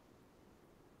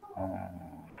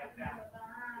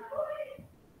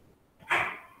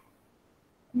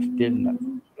 Still not.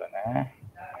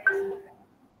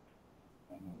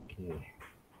 Okay.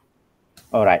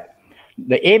 All right.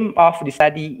 The aim of the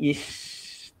study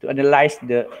is to analyze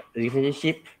the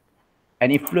relationship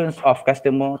and influence of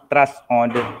customer trust on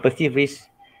the perceived risk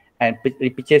and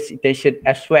repurchase intention,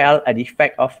 as well as the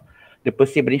effect of the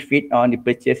perceived benefit on the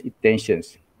purchase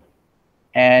intentions.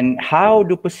 And how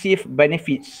do perceived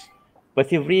benefits,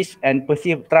 perceived risk, and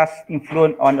perceived trust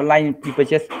influence on online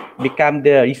purchase become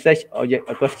the research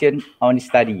question on the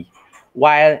study.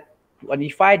 While to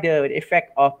quantify the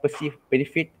effect of perceived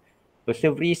benefit,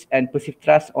 perceived risk, and perceived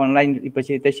trust online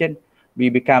purchase intention, we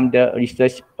become the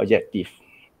research objective.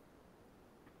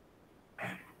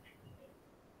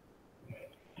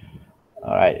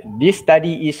 All right, this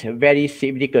study is very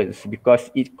significant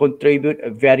because it contributes a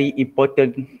very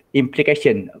important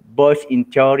implication both in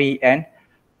theory and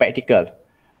practical.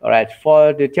 All right,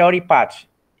 for the theory part,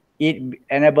 it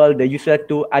enables the user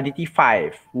to identify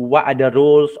what are the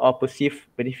roles of perceived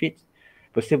benefits,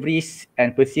 perceived risk,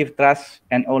 and perceived trust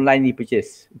and online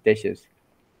purchase intentions.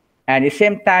 And at the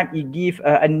same time, it gives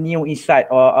a new insight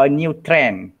or a new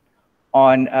trend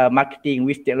on marketing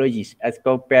with technologies as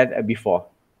compared before.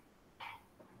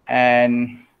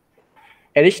 And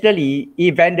additionally,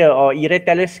 e-vendor or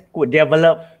e-retailers could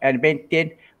develop and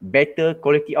maintain better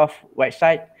quality of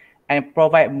website and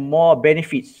provide more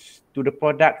benefits to the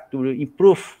product to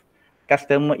improve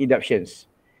customer adoptions.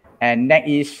 And next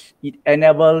is it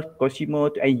enables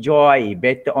consumers to enjoy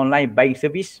better online buying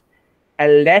service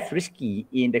and less risky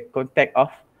in the context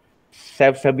of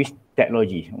self-service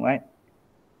technology, right?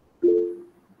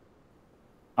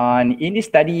 And in this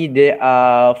study, there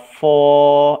are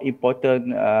 4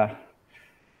 important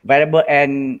variables,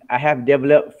 and I have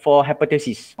developed 4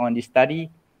 hypotheses on this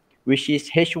study, which is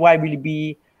H1 will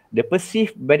be the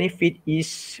perceived benefit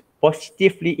is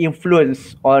positively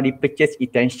influenced on the purchase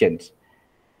intentions,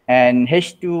 and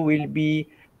H2 will be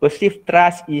perceived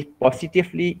trust is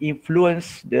positively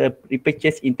influence the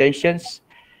repurchase intentions,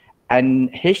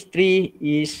 and H3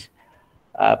 is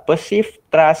perceived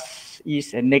trust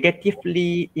is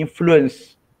negatively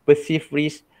influence perceived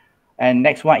risk, and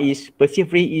next one is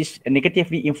perceived risk is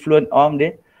negatively influence on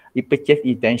the repurchase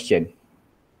intention.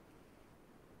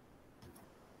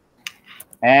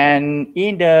 And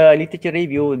in the literature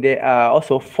review, there are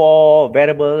also 4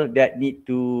 variables that need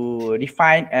to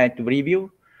define and to review,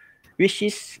 which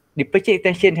is the purchase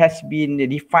intention has been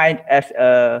defined as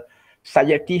a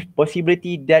subjective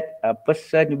possibility that a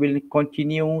person will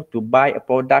continue to buy a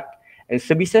product and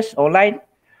services online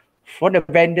from the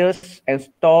vendors and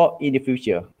store in the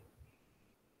future.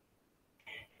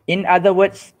 In other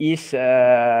words, is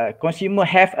consumer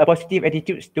have a positive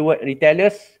attitude toward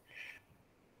retailers.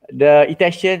 the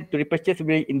intention to repurchase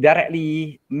will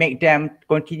indirectly make them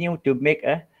continue to make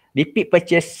a repeat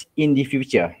purchase in the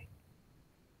future.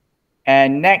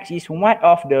 And next is one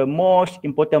of the most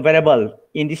important variable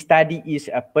in this study is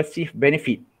a perceived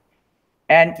benefit.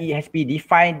 And it has been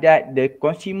defined that the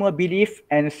consumer belief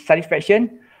and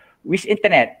satisfaction with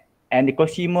internet and the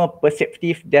consumer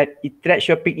perceptive that internet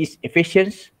shopping is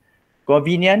efficient,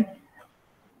 convenient,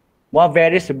 more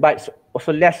various but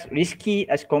also less risky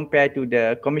as compared to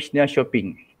the conventional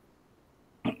shopping.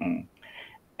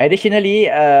 Additionally,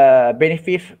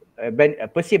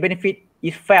 perceived benefit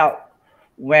is felt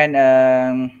when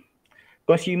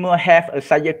consumer have a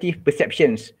subjective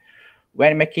perceptions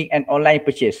when making an online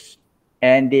purchase,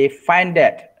 and they find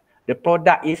that the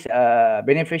product is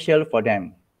beneficial for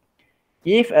them.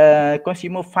 If a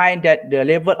consumer find that the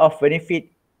level of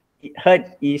benefit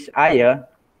heard is higher,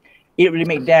 it will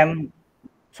make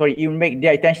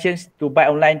their intentions to buy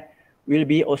online will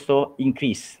be also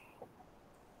increased.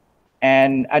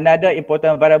 And another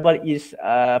important variable is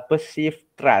perceived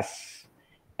trust,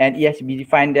 and it has been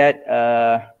defined that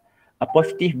a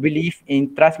positive belief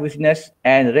in trustworthiness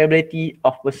and reliability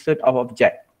of person or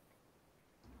object.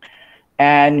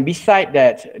 And beside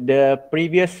that, the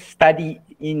previous study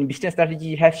in business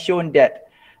strategy has shown that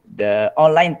the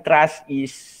online trust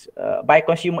is by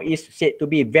consumer is said to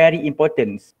be very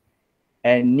important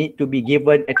and need to be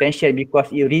given attention because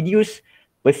it reduces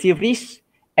perceived risk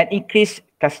and increase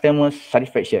customer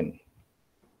satisfaction.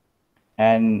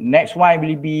 And next one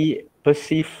will be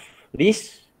perceived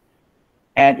risk,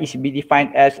 and it should be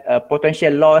defined as a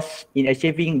potential loss in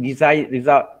achieving desired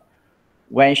result.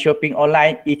 When shopping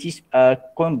online, it is a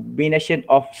combination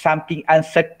of something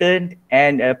uncertain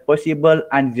and possible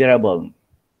undesirable.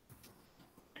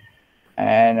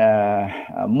 And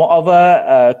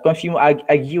moreover, consumers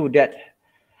argue that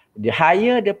the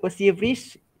higher the perceived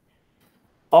risk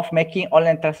of making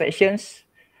online transactions,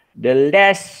 the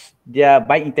less their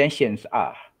buying intentions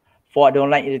are for the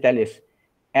online retailers.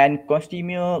 And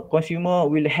consumer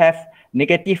will have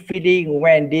negative feeling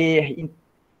when they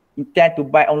intend to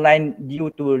buy online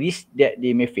due to risk that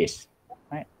they may face.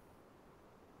 Right?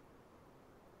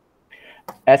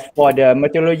 As for the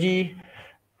methodology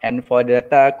and for the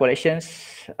data collections,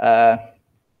 the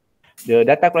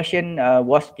data collection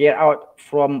was carried out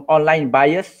from online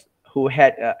buyers who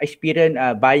had experience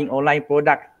buying online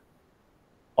product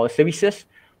or services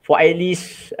for at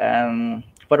least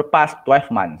for the past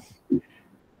 12 months.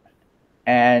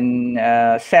 And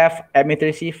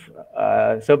self-administrative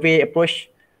survey approach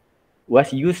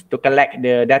was used to collect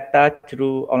the data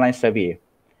through online survey,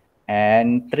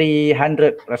 and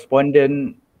 300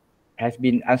 respondents has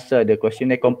been answered the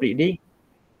questionnaire completely.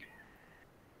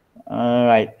 All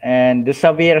right, and the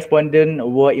survey respondents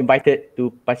were invited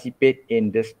to participate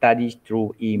in the study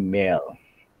through email.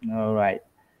 All right,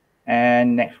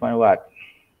 and next one what?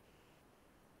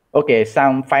 Okay,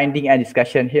 some finding and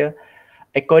discussion here.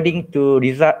 According to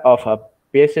result of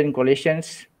Pearson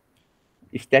collations,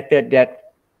 it stated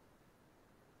that,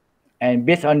 and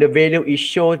based on the value, it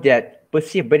shows that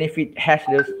perceived benefit has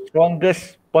the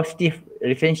strongest positive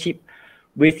relationship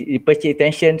with the purchase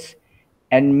intentions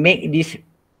and make this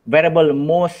variable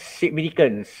more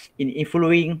significant in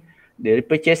influencing the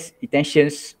purchase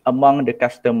intentions among the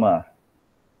customer.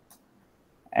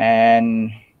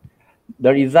 And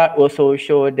the result also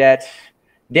show that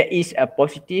there is a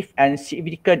positive and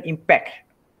significant impact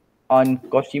on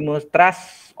consumer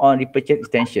trust on repurchase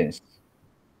intentions.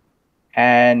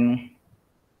 And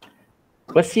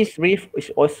perceived risk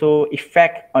is also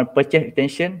effect on purchase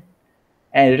intention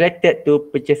and related to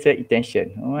purchaser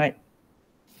intention. All right.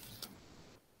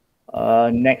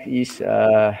 Next is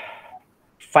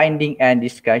finding and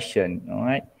discussion. All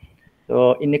right.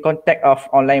 So in the context of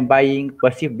online buying,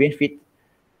 perceived benefit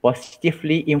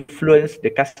positively influence the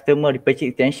customer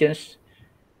repurchase intentions,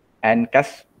 and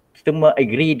customer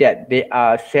agree that there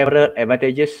are several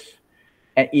advantages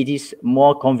and it is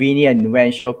more convenient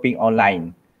when shopping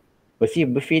online.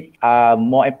 Perceived benefit are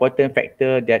more important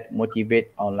factor that motivate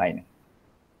online.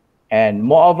 And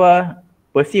moreover,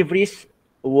 perceived risks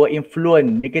will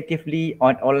influence negatively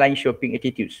on online shopping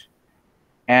attitudes.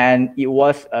 And it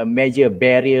was a major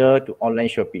barrier to online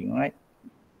shopping, right?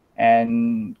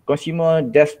 And consumer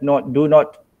do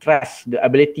not trust the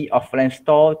ability of online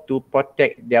store to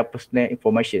protect their personal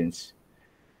informations.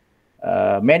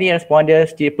 Many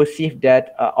respondents still perceive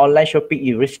that online shopping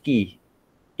is risky.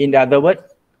 In other words,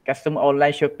 customer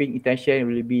online shopping intention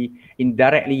will be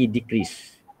indirectly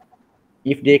decreased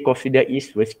if they consider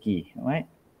it risky, right?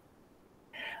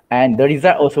 And the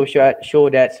result also show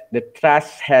that the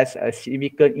trust has a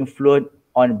significant influence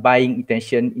on buying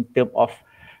intention in terms of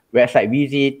website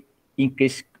visit,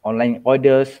 increase online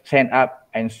orders, sign up,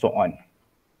 and so on.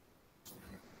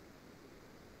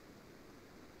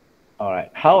 All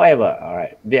right. However,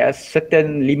 there are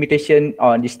certain limitations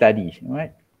on this study. All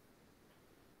right.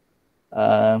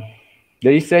 The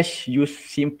research use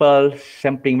simple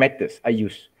sampling methods are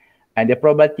used, and the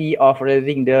probability of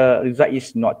realizing the result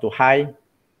is not too high.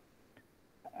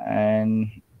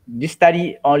 And this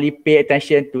study only pay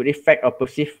attention to the effect of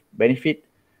perceived benefit,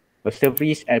 perceived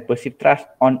risk, and perceived trust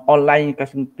on online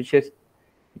customer purchase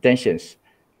intentions.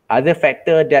 Other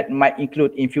factors that might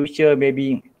include in future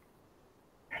maybe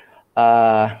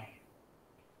to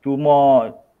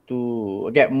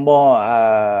get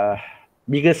more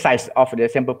bigger size of the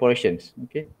sample populations.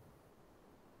 Okay.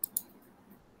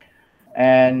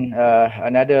 And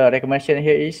another recommendation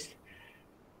here is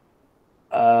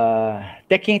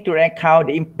taking into account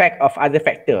the impact of other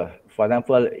factors. For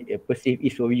example, perceived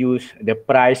ease of use, the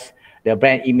price, the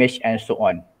brand image, and so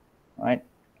on. Right.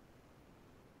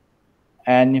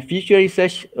 And future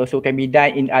research also can be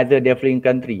done in other developing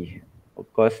countries.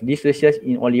 Of course, this research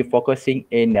is only focusing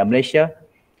in Malaysia.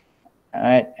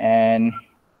 And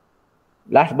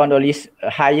last but not least, a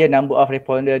higher number of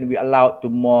respondents will allow to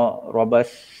more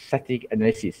robust statistic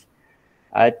analysis.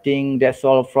 I think that's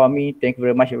all from me. Thank you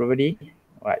very much, everybody.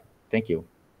 All right, thank you.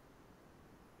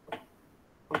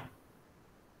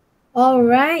 All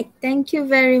right, thank you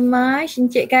very much,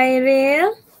 Encik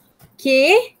Khairil.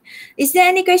 Okay, is there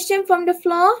any question from the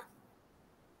floor?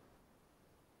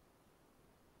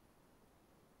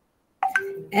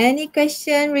 Any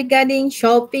question regarding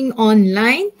shopping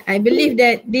online? I believe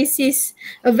that this is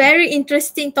a very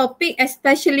interesting topic,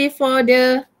 especially for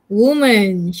the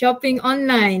woman shopping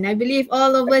online. I believe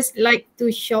all of us like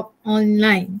to shop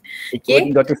online.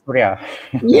 Including Dr. Surya.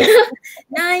 Yeah.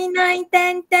 9, 9,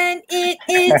 10, 10, 8,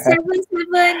 8, 7,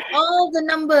 7, all the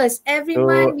numbers. Every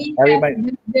month we have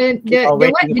the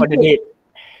waiting for the date.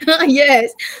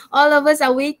 Yes, all of us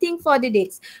are waiting for the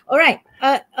dates. All right,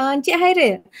 Encik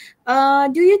Khairil,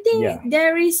 do you think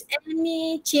there is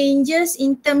any changes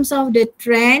in terms of the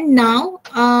trend now,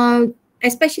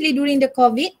 especially during the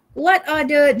COVID? What are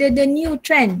the new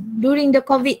trend during the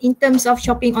COVID in terms of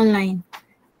shopping online?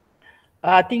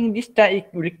 I think this time it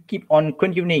will keep on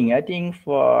continuing, I think,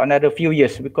 for another few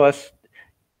years, because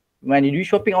when you do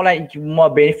shopping online, it's more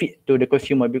benefit to the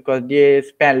consumer because they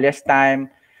spend less time,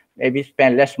 maybe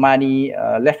spend less money,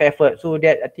 less effort. So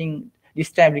that I think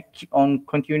this time we keep on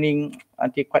continuing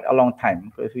until quite a long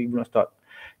time because we will not stop.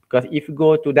 Because if you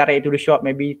go to direct to the shop,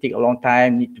 maybe it take a long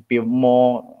time, need to pay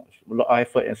more, a lot of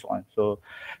effort and so on. So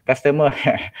customer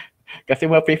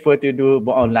prefer to do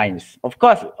more online. Of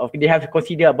course, they have to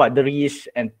consider about the risk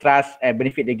and trust and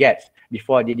benefit they get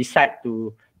before they decide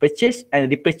to purchase and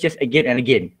repurchase again and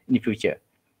again in the future.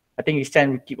 I think this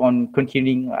time we keep on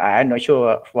continuing. I'm not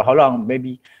sure for how long,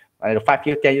 maybe 5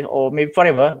 years, 10 years, or maybe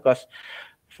forever, because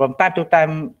from time to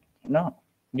time,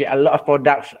 there are a lot of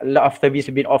products, a lot of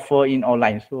services being offered in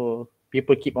online. So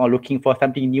people keep on looking for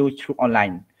something new through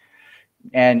online.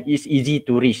 And it's easy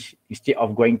to reach. Instead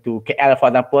of going to KL, for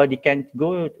example, they can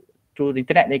go through the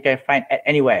internet, they can find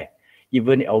anywhere,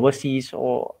 even overseas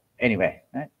or anywhere.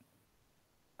 Right?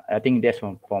 I think that's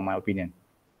for my opinion.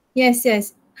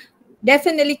 Yes,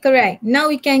 definitely correct. Now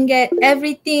we can get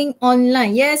everything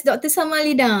online. Yes, Dr.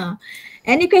 Samalida.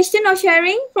 Any question or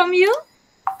sharing from you?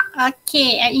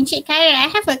 Okay, Encik Khairil, I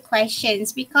have a question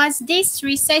because this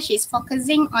research is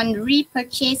focusing on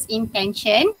repurchase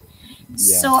intention.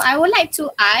 Yeah. So I would like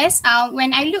to ask,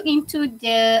 when I look into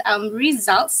the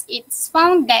results, it's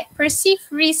found that perceived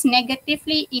risk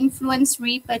negatively influence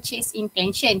repurchase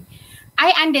intention.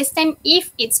 I understand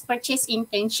if it's purchase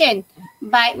intention,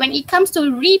 but when it comes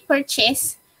to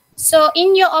repurchase, so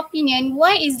in your opinion,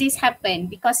 why is this happen?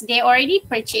 Because they already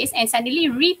purchased and suddenly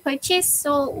repurchase.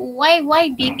 So why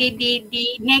they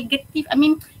negative? I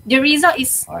mean, the result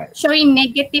is showing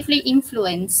negatively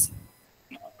influence.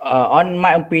 On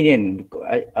my opinion,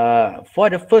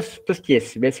 for the first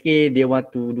purchase, basically they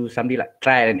want to do something like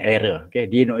trial and error. Okay,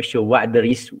 they're not sure what are the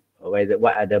risks, what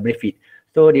are the benefits.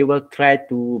 So they will try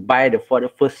to buy for the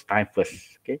first time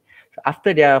first. Okay, so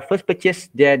after their first purchase,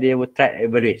 they will try to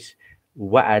evaluate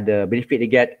what are the benefits they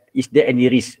get. Is there any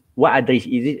risk? What are the risks?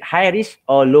 Is it high risk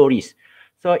or low risk?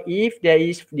 So if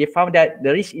they found that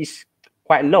the risk is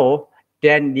quite low,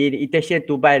 then the intention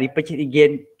to buy repurchase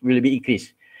again will be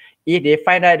increased. If they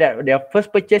find out that their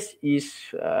first purchase is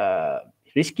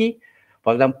risky,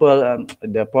 for example,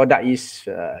 the product is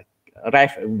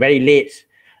arrived very late,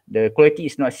 the quality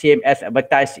is not same as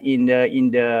advertised in the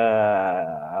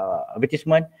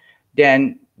advertisement,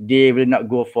 then they will not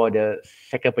go for the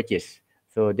second purchase.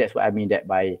 So that's what I mean that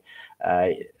by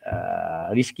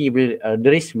the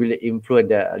risk will influence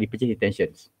the repurchase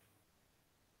intentions.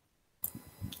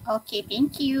 Okay,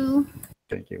 thank you.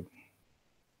 Thank you.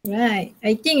 Right.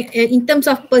 I think in terms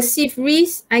of perceived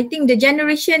risk, I think the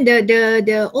generation,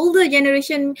 the older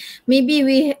generation,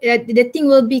 maybe the thing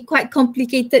will be quite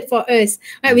complicated for us.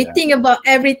 Right. We think about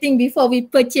everything before we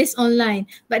purchase online.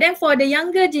 But then for the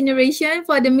younger generation,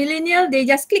 for the millennial, they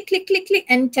just click, click, click, click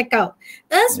and check out.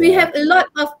 Us, we have a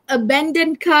lot of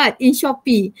abandoned cart in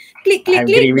Shopee. Click, click,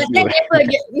 click, but then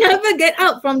never get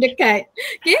out from the cart.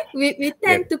 Okay. We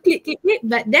tend to click, click, click,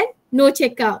 but then no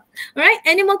checkout. All right.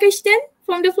 Any more question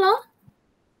from the floor?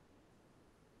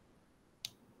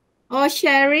 Or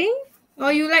sharing?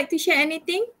 Or you like to share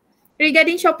anything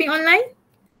regarding shopping online?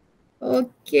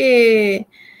 Okay.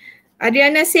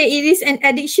 Adriana say it is an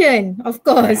addiction, of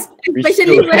course.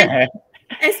 Especially when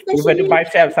even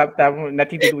myself sometimes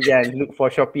nothing to do, just look for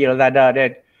Shopee or Lazada,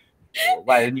 then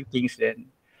buy new things then.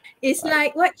 It's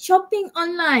like what, shopping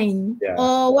online,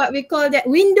 or what we call that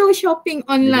window shopping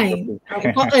online.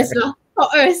 For us lah, for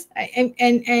us,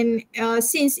 and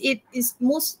since it is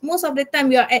most of the time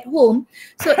we are at home,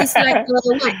 so it's like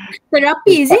what,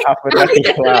 therapy, is it?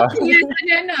 Yes,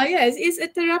 Adriana, yes, it's a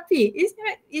therapy.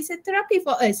 It's a therapy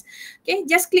for us. Okay,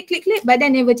 just click, click, click, but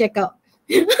then never check out.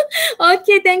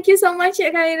 Okay, thank you so much,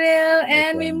 Khairil,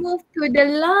 and we move to the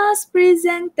last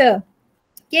presenter.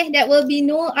 Okay, that will be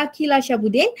Noor Akila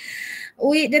Shabuddin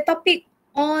with the topic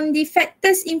on the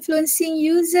factors influencing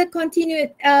user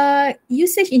continued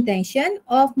usage intention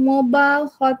of mobile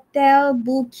hotel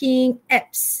booking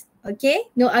apps.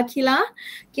 Okay, Noor Akila.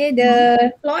 Okay,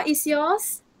 the floor is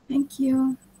yours. Thank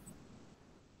you.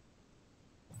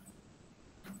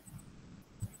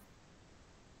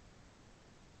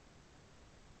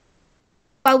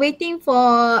 While waiting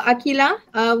for Akila,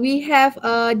 we have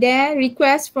their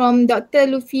request from Dr.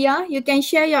 Lufia. You can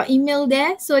share your email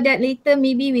there so that later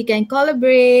maybe we can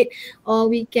collaborate or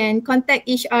we can contact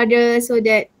each other so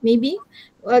that maybe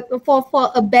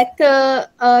for a better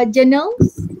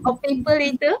journals or paper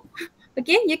later.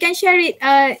 Okay, you can share it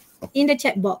in the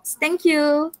chat box. Thank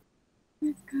you.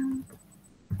 Welcome.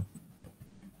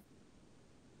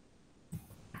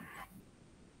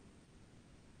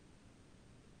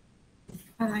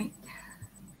 All right.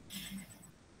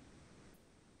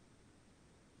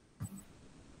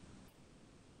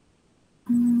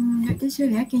 Dr.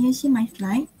 Surya, can you see my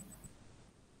slide?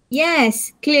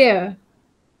 Yes, clear.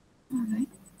 All right.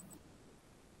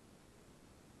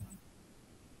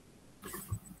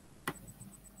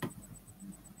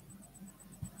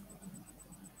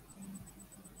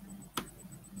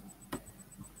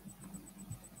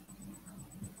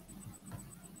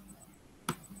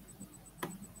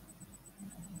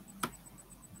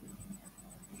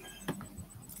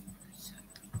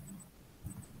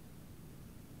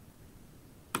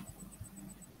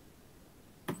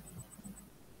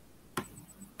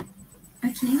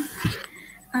 Okay.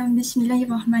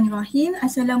 Bismillahirrahmanirrahim.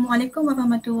 Assalamualaikum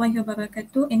warahmatullahi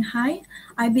wabarakatuh. And hi,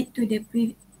 I bid to the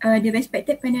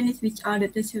respected panelists, which are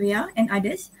Dr. Surya and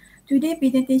others. Today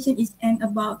presentation is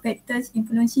about factors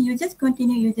influencing users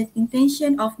continue users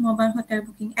intention of mobile hotel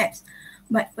booking apps.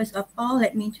 But first of all,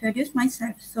 let me introduce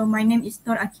myself. So my name is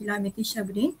Noor Akila binti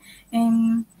Shabuddin,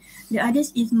 and the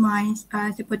others is my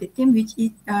supported team, which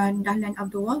is Dahlan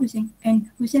Abdullah Hussein and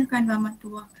Hussein Khan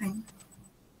Rahmatullah Khan.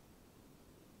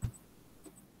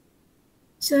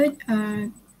 So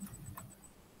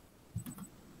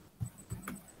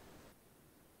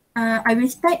I will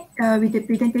start with the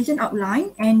presentation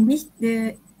outline, and this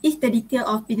is the detail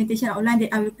of presentation outline that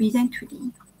I will present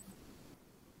today.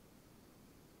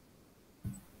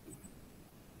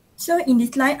 So in this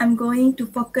slide, I'm going to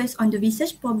focus on the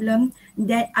research problem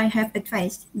that I have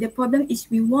advised. The problem is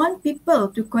we want people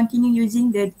to continue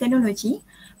using the technology.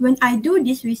 When I do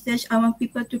this research, I want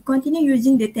people to continue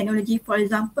using the technology, for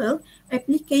example,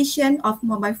 application of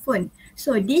mobile phone.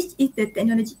 So this is the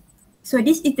technology. So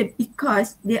this is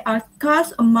because there are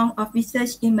scarce amount of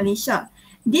research in Malaysia.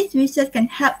 This research can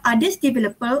help others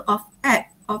developers of app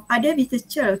of other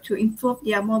researchers to improve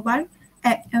their mobile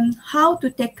app and how to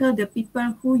tackle the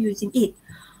people who using it.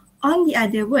 On the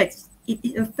other words, it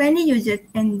is a friendly user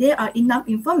and there are enough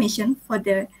information for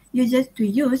the users to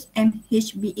use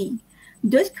MHBA.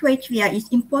 Those criteria is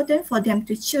important for them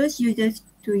to choose users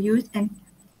to use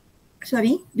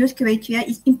those criteria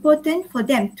is important for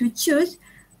them to choose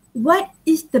what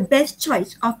is the best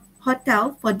choice of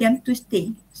hotel for them to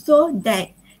stay so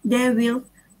that they will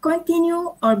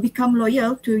continue or become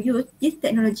loyal to use this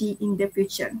technology in the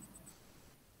future.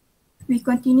 We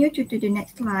continue to the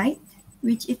next slide,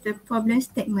 which is the problem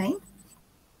statement.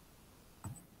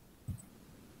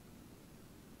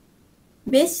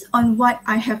 Based on what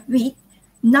I have read,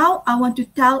 now I want to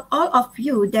tell all of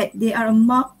you that there are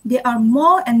more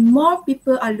and more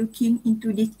people are looking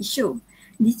into this issue.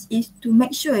 This is to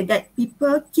make sure that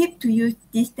people keep to use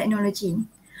this technology.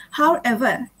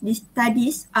 However, these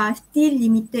studies are still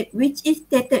limited, which is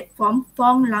stated from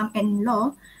Fong Lam and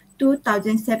Law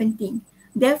 2017.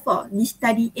 Therefore, this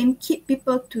study aims keep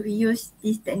people to use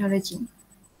this technology.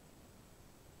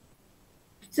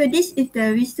 So this is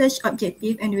the research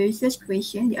objective and the research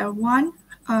question. There are one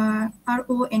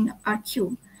RO and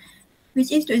RQ,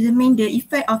 which is to examine the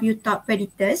effect of UTOP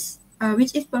predators,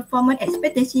 which is performance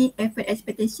expectancy, effort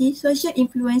expectancy, social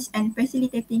influence, and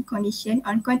facilitating condition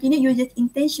on continued users'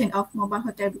 intention of mobile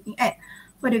hotel booking app.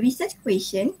 For the research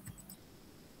question,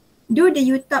 do the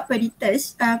UTOP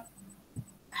predators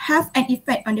have an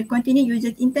effect on the continued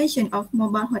users' intention of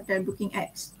mobile hotel booking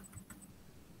apps?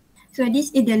 So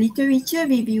this is the literature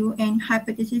review and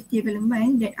hypothesis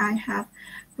development that I have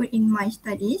put in my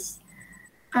studies.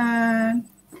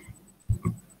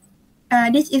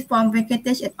 This is from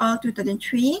Venkatesh et al.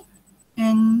 2003,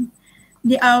 and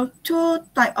there are two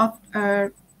types of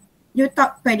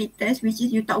UTOP predators, which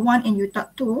is UTOP 1 and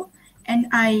UTOP 2, and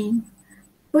I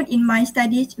put in my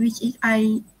studies, which is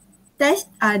I test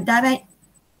direct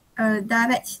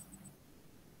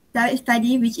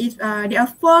study, which is there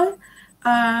are four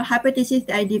hypotheses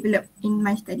that I developed in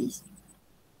my studies.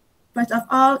 First of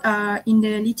all, in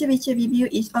the literature review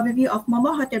is overview of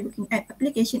mobile hotel booking app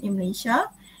application in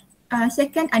Malaysia.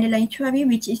 Second, underlying theory,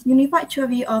 which is unified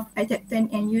theory of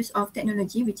acceptance and use of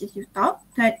technology, which is UTOP.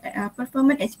 Third,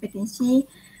 performance expectancy.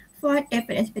 Fourth,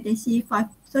 effort expectancy. Five,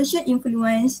 social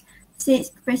influence.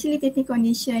 Six, facilitating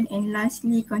condition. And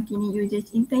lastly, continued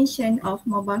users' intention of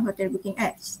mobile hotel booking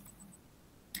apps.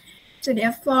 So there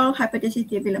are four hypothesis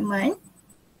development.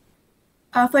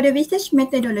 For the research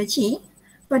methodology,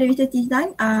 for the research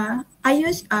design, I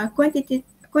use a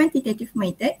quantitative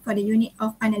method for the unit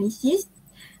of analysis,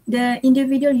 the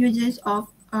individual users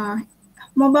of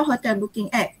mobile hotel booking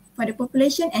app. For the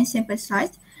population and sample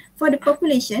size, for the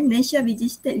population, Malaysia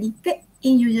registered LinkedIn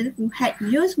users who had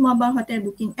used mobile hotel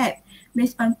booking app.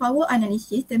 Based on power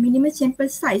analysis, the minimum sample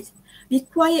size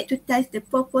required to test the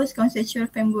proposed conceptual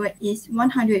framework is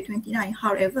 129.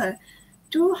 However,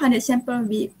 200 samples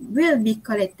will be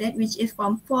collected, which is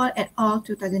from Fall et al.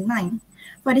 2009.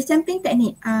 For the sampling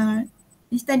technique, the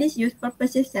studies use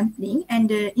purposive sampling, and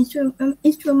the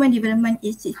instrument development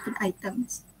is 16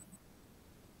 items.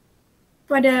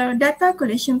 For the data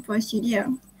collection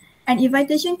procedure, an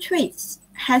invitation tweet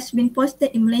has been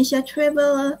posted in Malaysia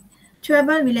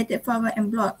travel-related forum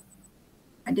and blog.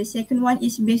 The second one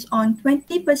is based on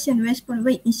 20% response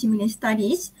rate in similar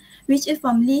studies, which is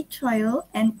from Lee trial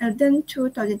and Elden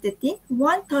 2013.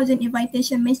 1,000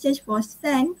 invitation messages was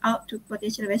sent out to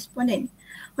potential respondents.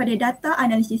 For the data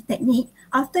analysis technique,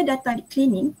 after data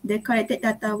cleaning, the collected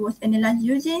data was analyzed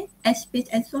using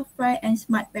SPSS software and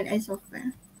SmartPLS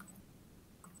software.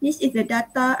 This is the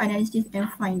data analysis and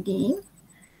finding.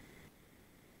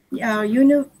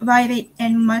 Univariate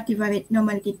and multivariate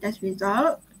normality test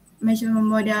result, measurement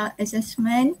model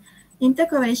assessment,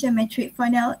 intercorrelation metric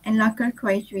funnel, and Laker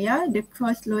criteria, the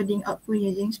cross-loading output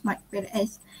using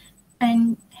SmartPLS,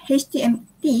 and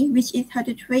HTMT, which is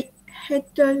heterotrade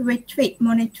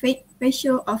monotrade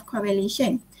ratio of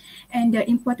correlation. And the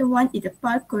important one is the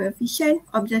PAR coefficient,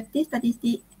 objective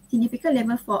statistic, significant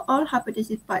level for all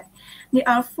hypothesis part. There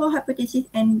are 4 hypotheses,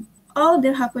 and all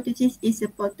the hypotheses is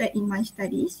supported in my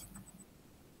studies.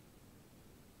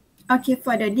 Okay,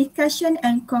 for the discussion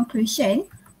and conclusion,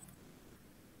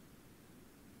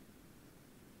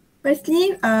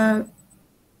 firstly,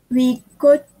 we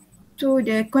go to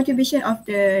the contribution of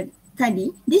the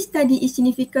study. This study is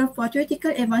significant for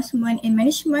theoretical advancement and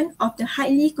management of the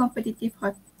highly competitive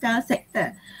hotel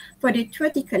sector. For the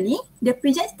theoretically, the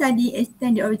present study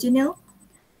extends the original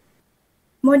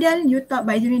model UTOP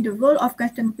by doing the role of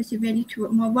customer perceived value through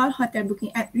mobile hotel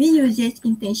booking app reuses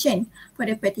intention. For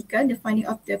the practical, the finding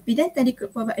of the present study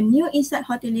could provide a new insight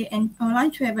hotelier and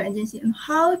online travel agency on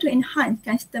how to enhance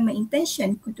customer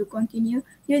intention to continue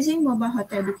using mobile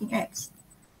hotel booking apps.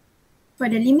 For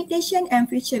the limitation and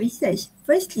future research,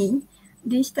 firstly,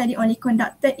 this study only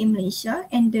conducted in Malaysia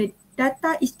and the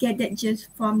data is gathered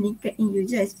just from LinkedIn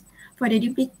users. For the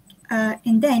duplicate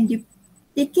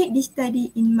this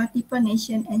study in multiple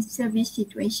nation and service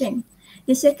situation.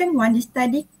 The second one, the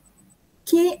study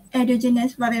key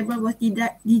endogenous variable was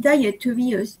desired to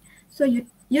reuse. So you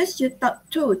use your top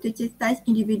 2 to test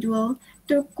individual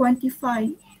to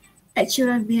quantify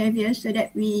actual behavior so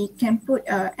that we can put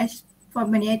as for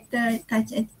parameter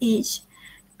such as age,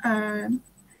 and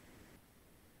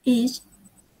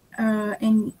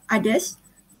others.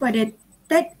 For the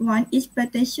third one, its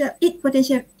potential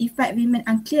effect remain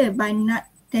unclear by not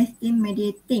testing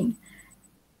mediating.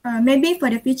 Maybe for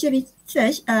the future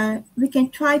research, we can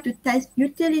try to test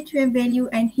utilitarian value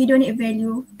and hedonic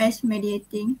value as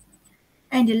mediating.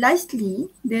 And lastly,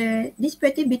 the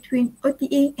disparity between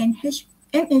OTA and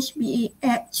MHBA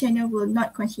app channel will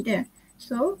not consider.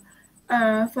 So,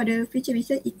 for the future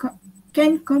research, it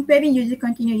can comparing user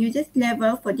continuous users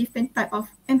level for different type of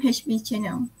MHB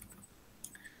channel.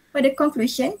 For the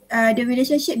conclusion, the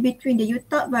relationship between the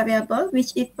UTOP variable,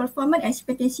 which is performance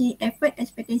expectancy, effort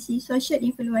expectancy, social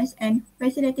influence, and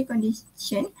facility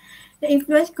condition, the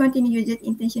influence continuous user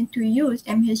intention to use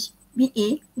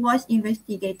MHBA was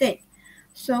investigated.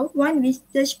 So, one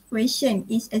research question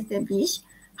is established.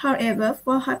 However,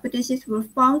 4 hypotheses were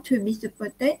found to be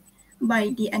supported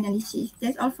by the analysis.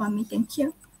 That's all from me. Thank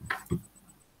you.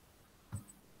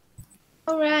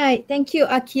 All right. Thank you,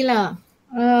 Akila.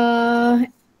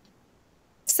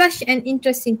 Such an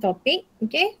interesting topic.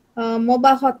 Okay.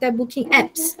 Mobile hotel booking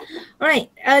apps. All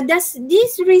right. Does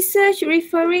this research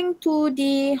referring to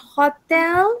the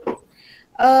hotel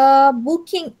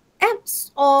booking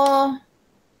apps, or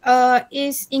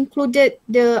is included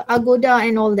the Agoda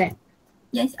and all that?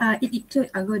 Yes, it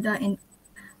includes Agoda and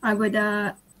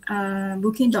Agoda,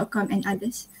 Booking.com and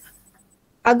others.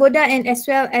 Agoda and as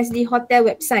well as the hotel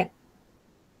website.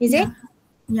 Is it?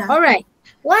 Yeah. All right.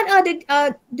 What are the,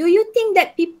 do you think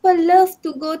that people love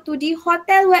to go to the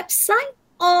hotel website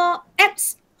or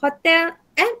apps, hotel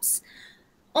apps,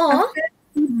 or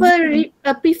people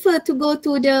prefer to go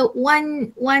to the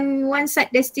one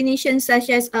site destination such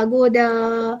as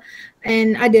Agoda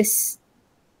and others?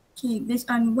 Okay, based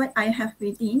on what I had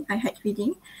reading, I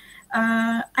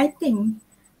think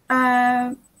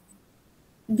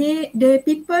the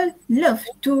people love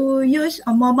to use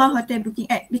a mobile hotel booking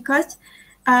app because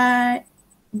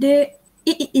it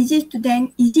is easy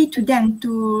to them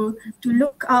to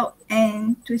look out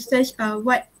and to search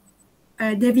what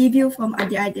the review from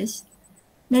the others.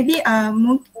 Maybe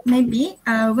when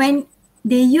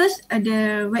they use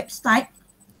the website,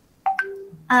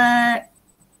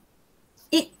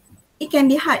 it can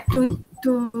be hard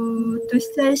to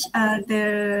search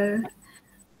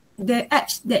the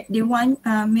apps that they want.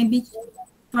 Maybe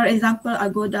for example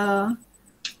Agoda,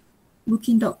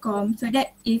 Booking.com, so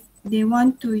that if they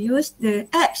want to use the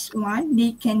apps one,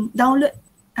 they can download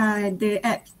the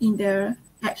app in the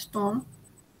app store.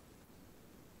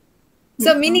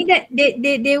 So meaning that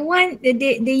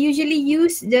they usually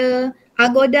use the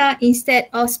Agoda instead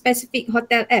of specific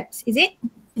hotel apps, is it?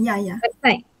 Yeah. That's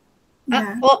right.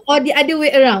 Yeah. Or the other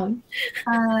way around.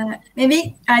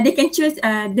 Maybe they can choose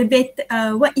the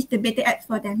better what is the better app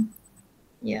for them.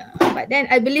 Yeah, but then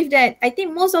I believe that I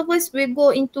think most of us will go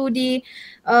into the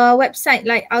website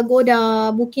like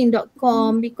Agoda,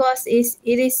 Booking.com because it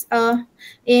is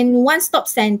in one-stop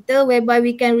center whereby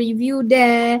we can review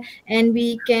there and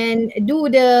we can do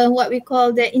the what we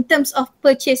call the in terms of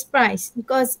purchase price,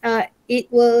 because it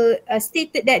will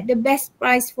stated that the best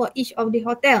price for each of the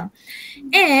hotel.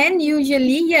 And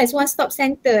usually, yes, one-stop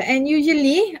center, and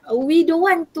usually we don't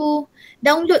want to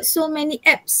download so many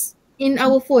apps in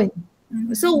our phone.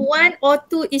 So 1 or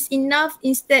 2 is enough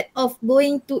instead of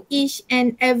going to each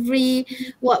and every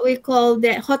what we call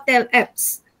the hotel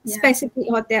apps, specific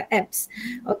hotel apps.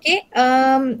 Okay.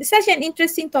 Such an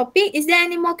interesting topic. Is there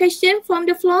any more question from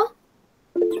the floor?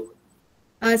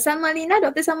 Samalina,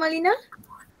 Dr. Samalina.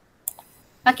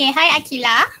 Okay. Hi,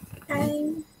 Akila.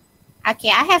 Hi.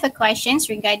 Okay, I have a questions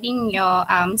regarding your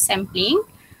sampling.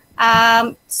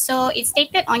 So it's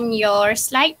stated on your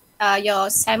slide. Your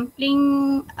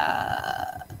sampling,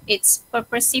 it's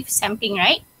purposive sampling,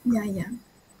 right? Yeah.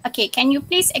 Okay, can you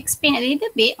please explain a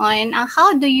little bit on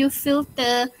how do you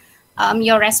filter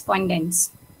your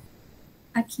respondents?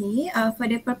 Okay, for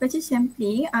the purposive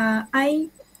sampling,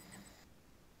 I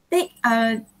take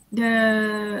all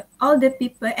the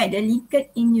people at the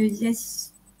LinkedIn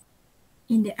users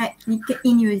in the app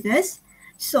LinkedIn users.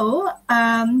 So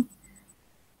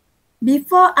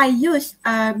before I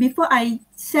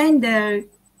send the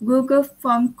Google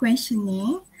form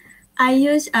questionnaire, I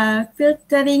use a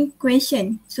filtering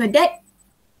question so that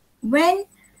when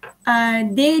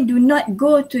they do not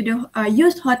go to the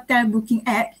use hotel booking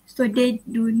app, so they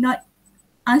do not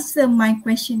answer my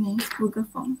questionnaire Google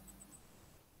form.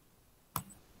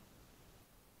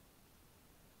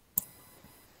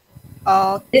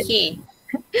 Okay.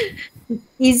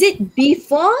 Is it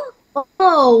before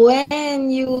or when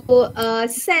you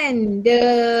send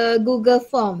the Google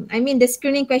form? I mean the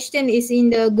screening question is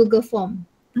in the Google form.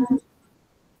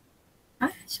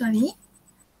 Sorry.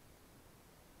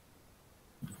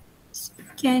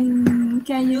 Can you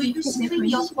Do you repeat the screen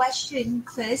your question? question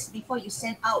first before you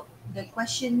send out the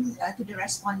question to the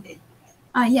respondent?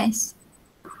 Yes.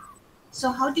 So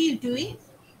how do you do it?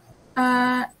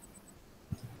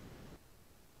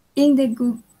 In the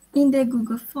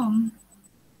Google form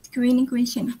screening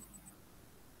question.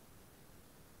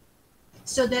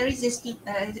 So there is this,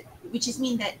 which is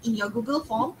mean that in your Google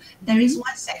form, there is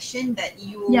one section that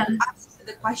you ask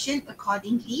the question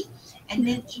accordingly, and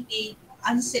then if they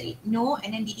answer it no,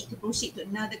 and then they need to proceed to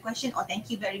another question or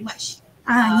thank you very much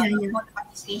for the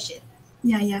participation.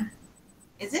 Yeah.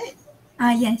 Is it?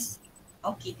 Yes.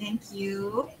 Okay, thank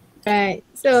you. Right.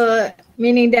 So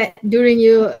meaning that during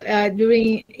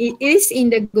it is in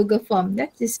the Google form.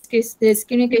 That the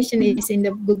communication is in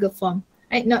the Google form,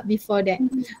 right? Not before that.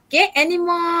 Okay. Any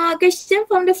more question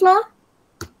from the floor?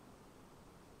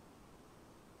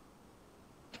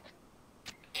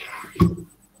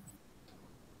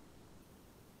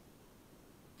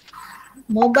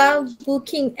 Mobile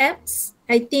booking apps.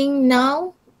 I think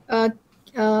now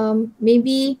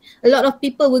maybe a lot of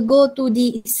people will go to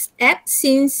these apps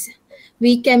since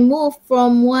we can move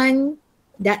from one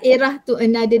daerah to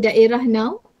another daerah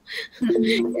now.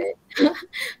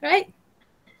 Right?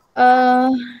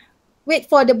 Wait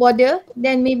for the border,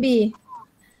 then maybe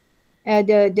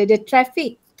the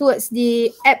traffic towards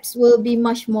the apps will be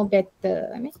much more better.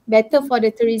 I mean, better for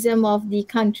the tourism of the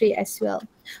country as well.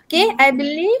 Okay, I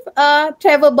believe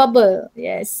travel bubble.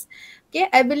 Yes. Okay,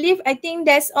 I think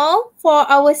that's all for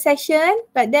our session.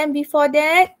 But then before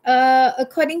that,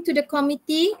 according to the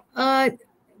committee,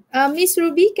 Miss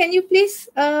Ruby, can you please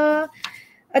tell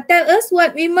us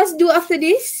what we must do after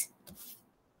this?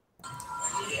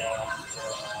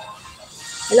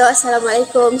 Hello,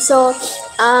 Assalamualaikum. So,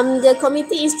 the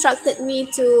committee instructed me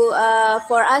to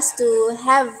for us to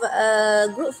have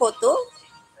a group photo.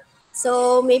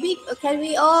 So maybe can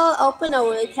we all open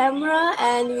our camera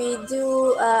and we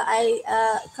do I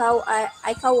count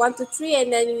 1, 2, 3,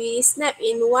 and then we snap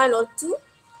in 1 or 2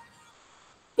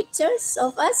 pictures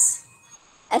of us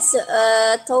as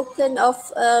a token of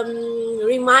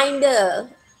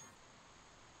reminder,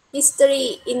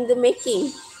 history in the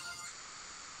making.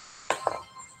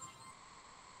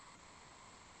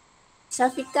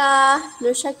 Shafika,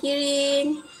 Nur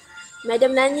Shakirin,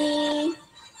 Madam Nani,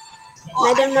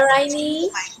 Madam Nuraini.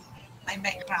 My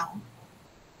background.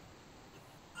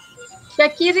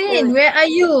 Syakirin, where are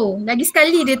you? Lagi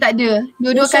sekali dia tak ada.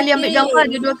 Dua-dua kali ambil gambar,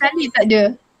 dua-dua kali tak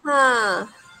ada.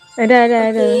 Ada.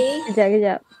 Okay.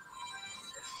 Kejap.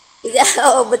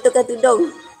 Oh, betulkan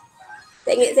tudung.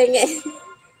 Tengok.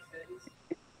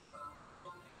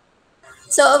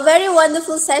 So a very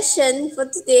wonderful session for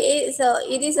today. So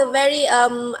it is a very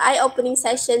eye-opening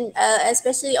session,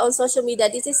 especially on social media.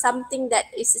 This is something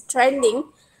that is trending.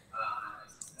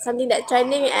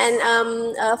 And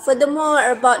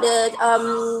furthermore about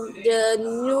the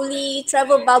newly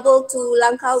travel bubble to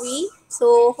Langkawi.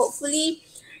 So hopefully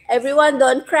everyone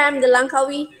don't cram the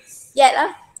Langkawi yet.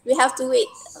 We have to wait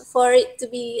for it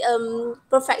to be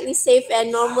perfectly safe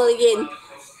and normal again,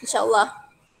 inshallah.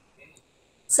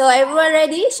 So everyone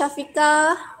ready?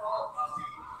 Shafika?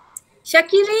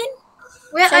 Syakirin,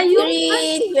 where are you?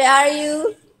 Shakirin, where are you?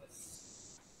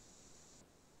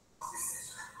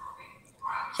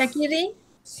 Syakirin?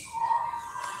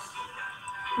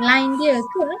 Line dia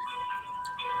ke?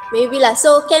 Maybe lah.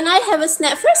 So can I have a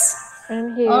snap first?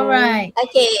 I'm here. Alright.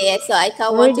 Okay, so I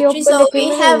count 1, Already 2, 3. open So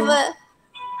the camera.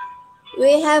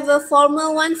 we have a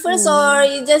formal one first, or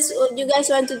you guys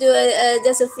want to do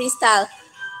just a freestyle?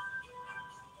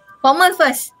 Formal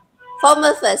first.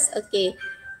 Formal first. Okay.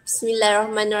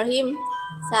 Bismillahirrahmanirrahim.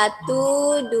 1,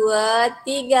 2,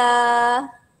 3.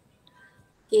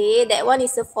 Okay, that one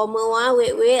is a formal one.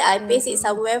 Wait. I paste it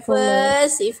somewhere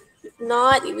first. If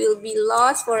not, it will be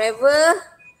lost forever.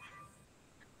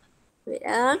 Wait.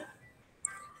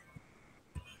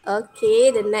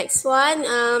 Okay, the next one.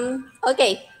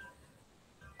 Okay.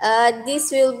 This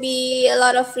will be a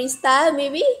lot of freestyle,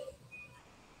 maybe.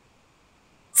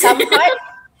 Some heart.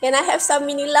 Can I have some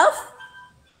mini love?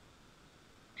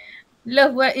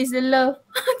 Love, what is the love?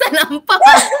 Tak nampak.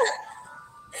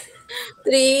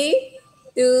 3,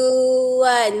 2,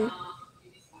 1.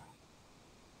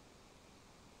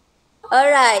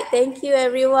 Alright, thank you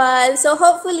everyone. So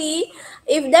hopefully,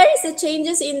 if there is a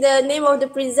changes in the name of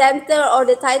the presenter or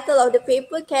the title of the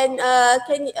paper, can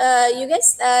you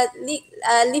guys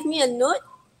leave me a note?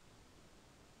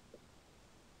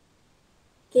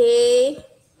 Okay.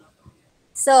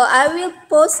 So I will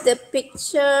post the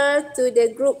picture to the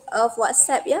group of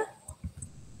WhatsApp, yeah?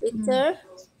 Later.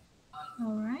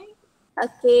 Alright.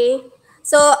 Okay.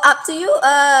 So up to you.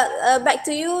 Back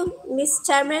to you, Miss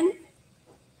Chairman.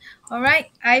 All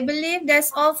right. I believe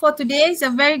that's all for today. It's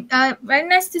a very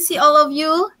nice to see all of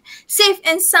you safe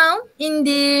and sound in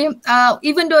the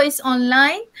even though it's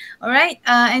online. All right.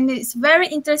 And it's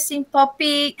very interesting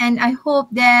topic, and I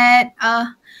hope that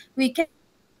we can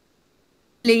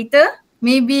later,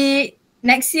 maybe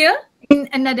next year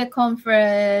in another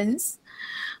conference.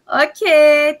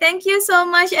 Okay. Thank you so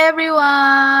much,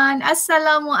 everyone.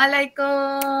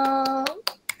 Assalamualaikum.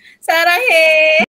 Sarahe.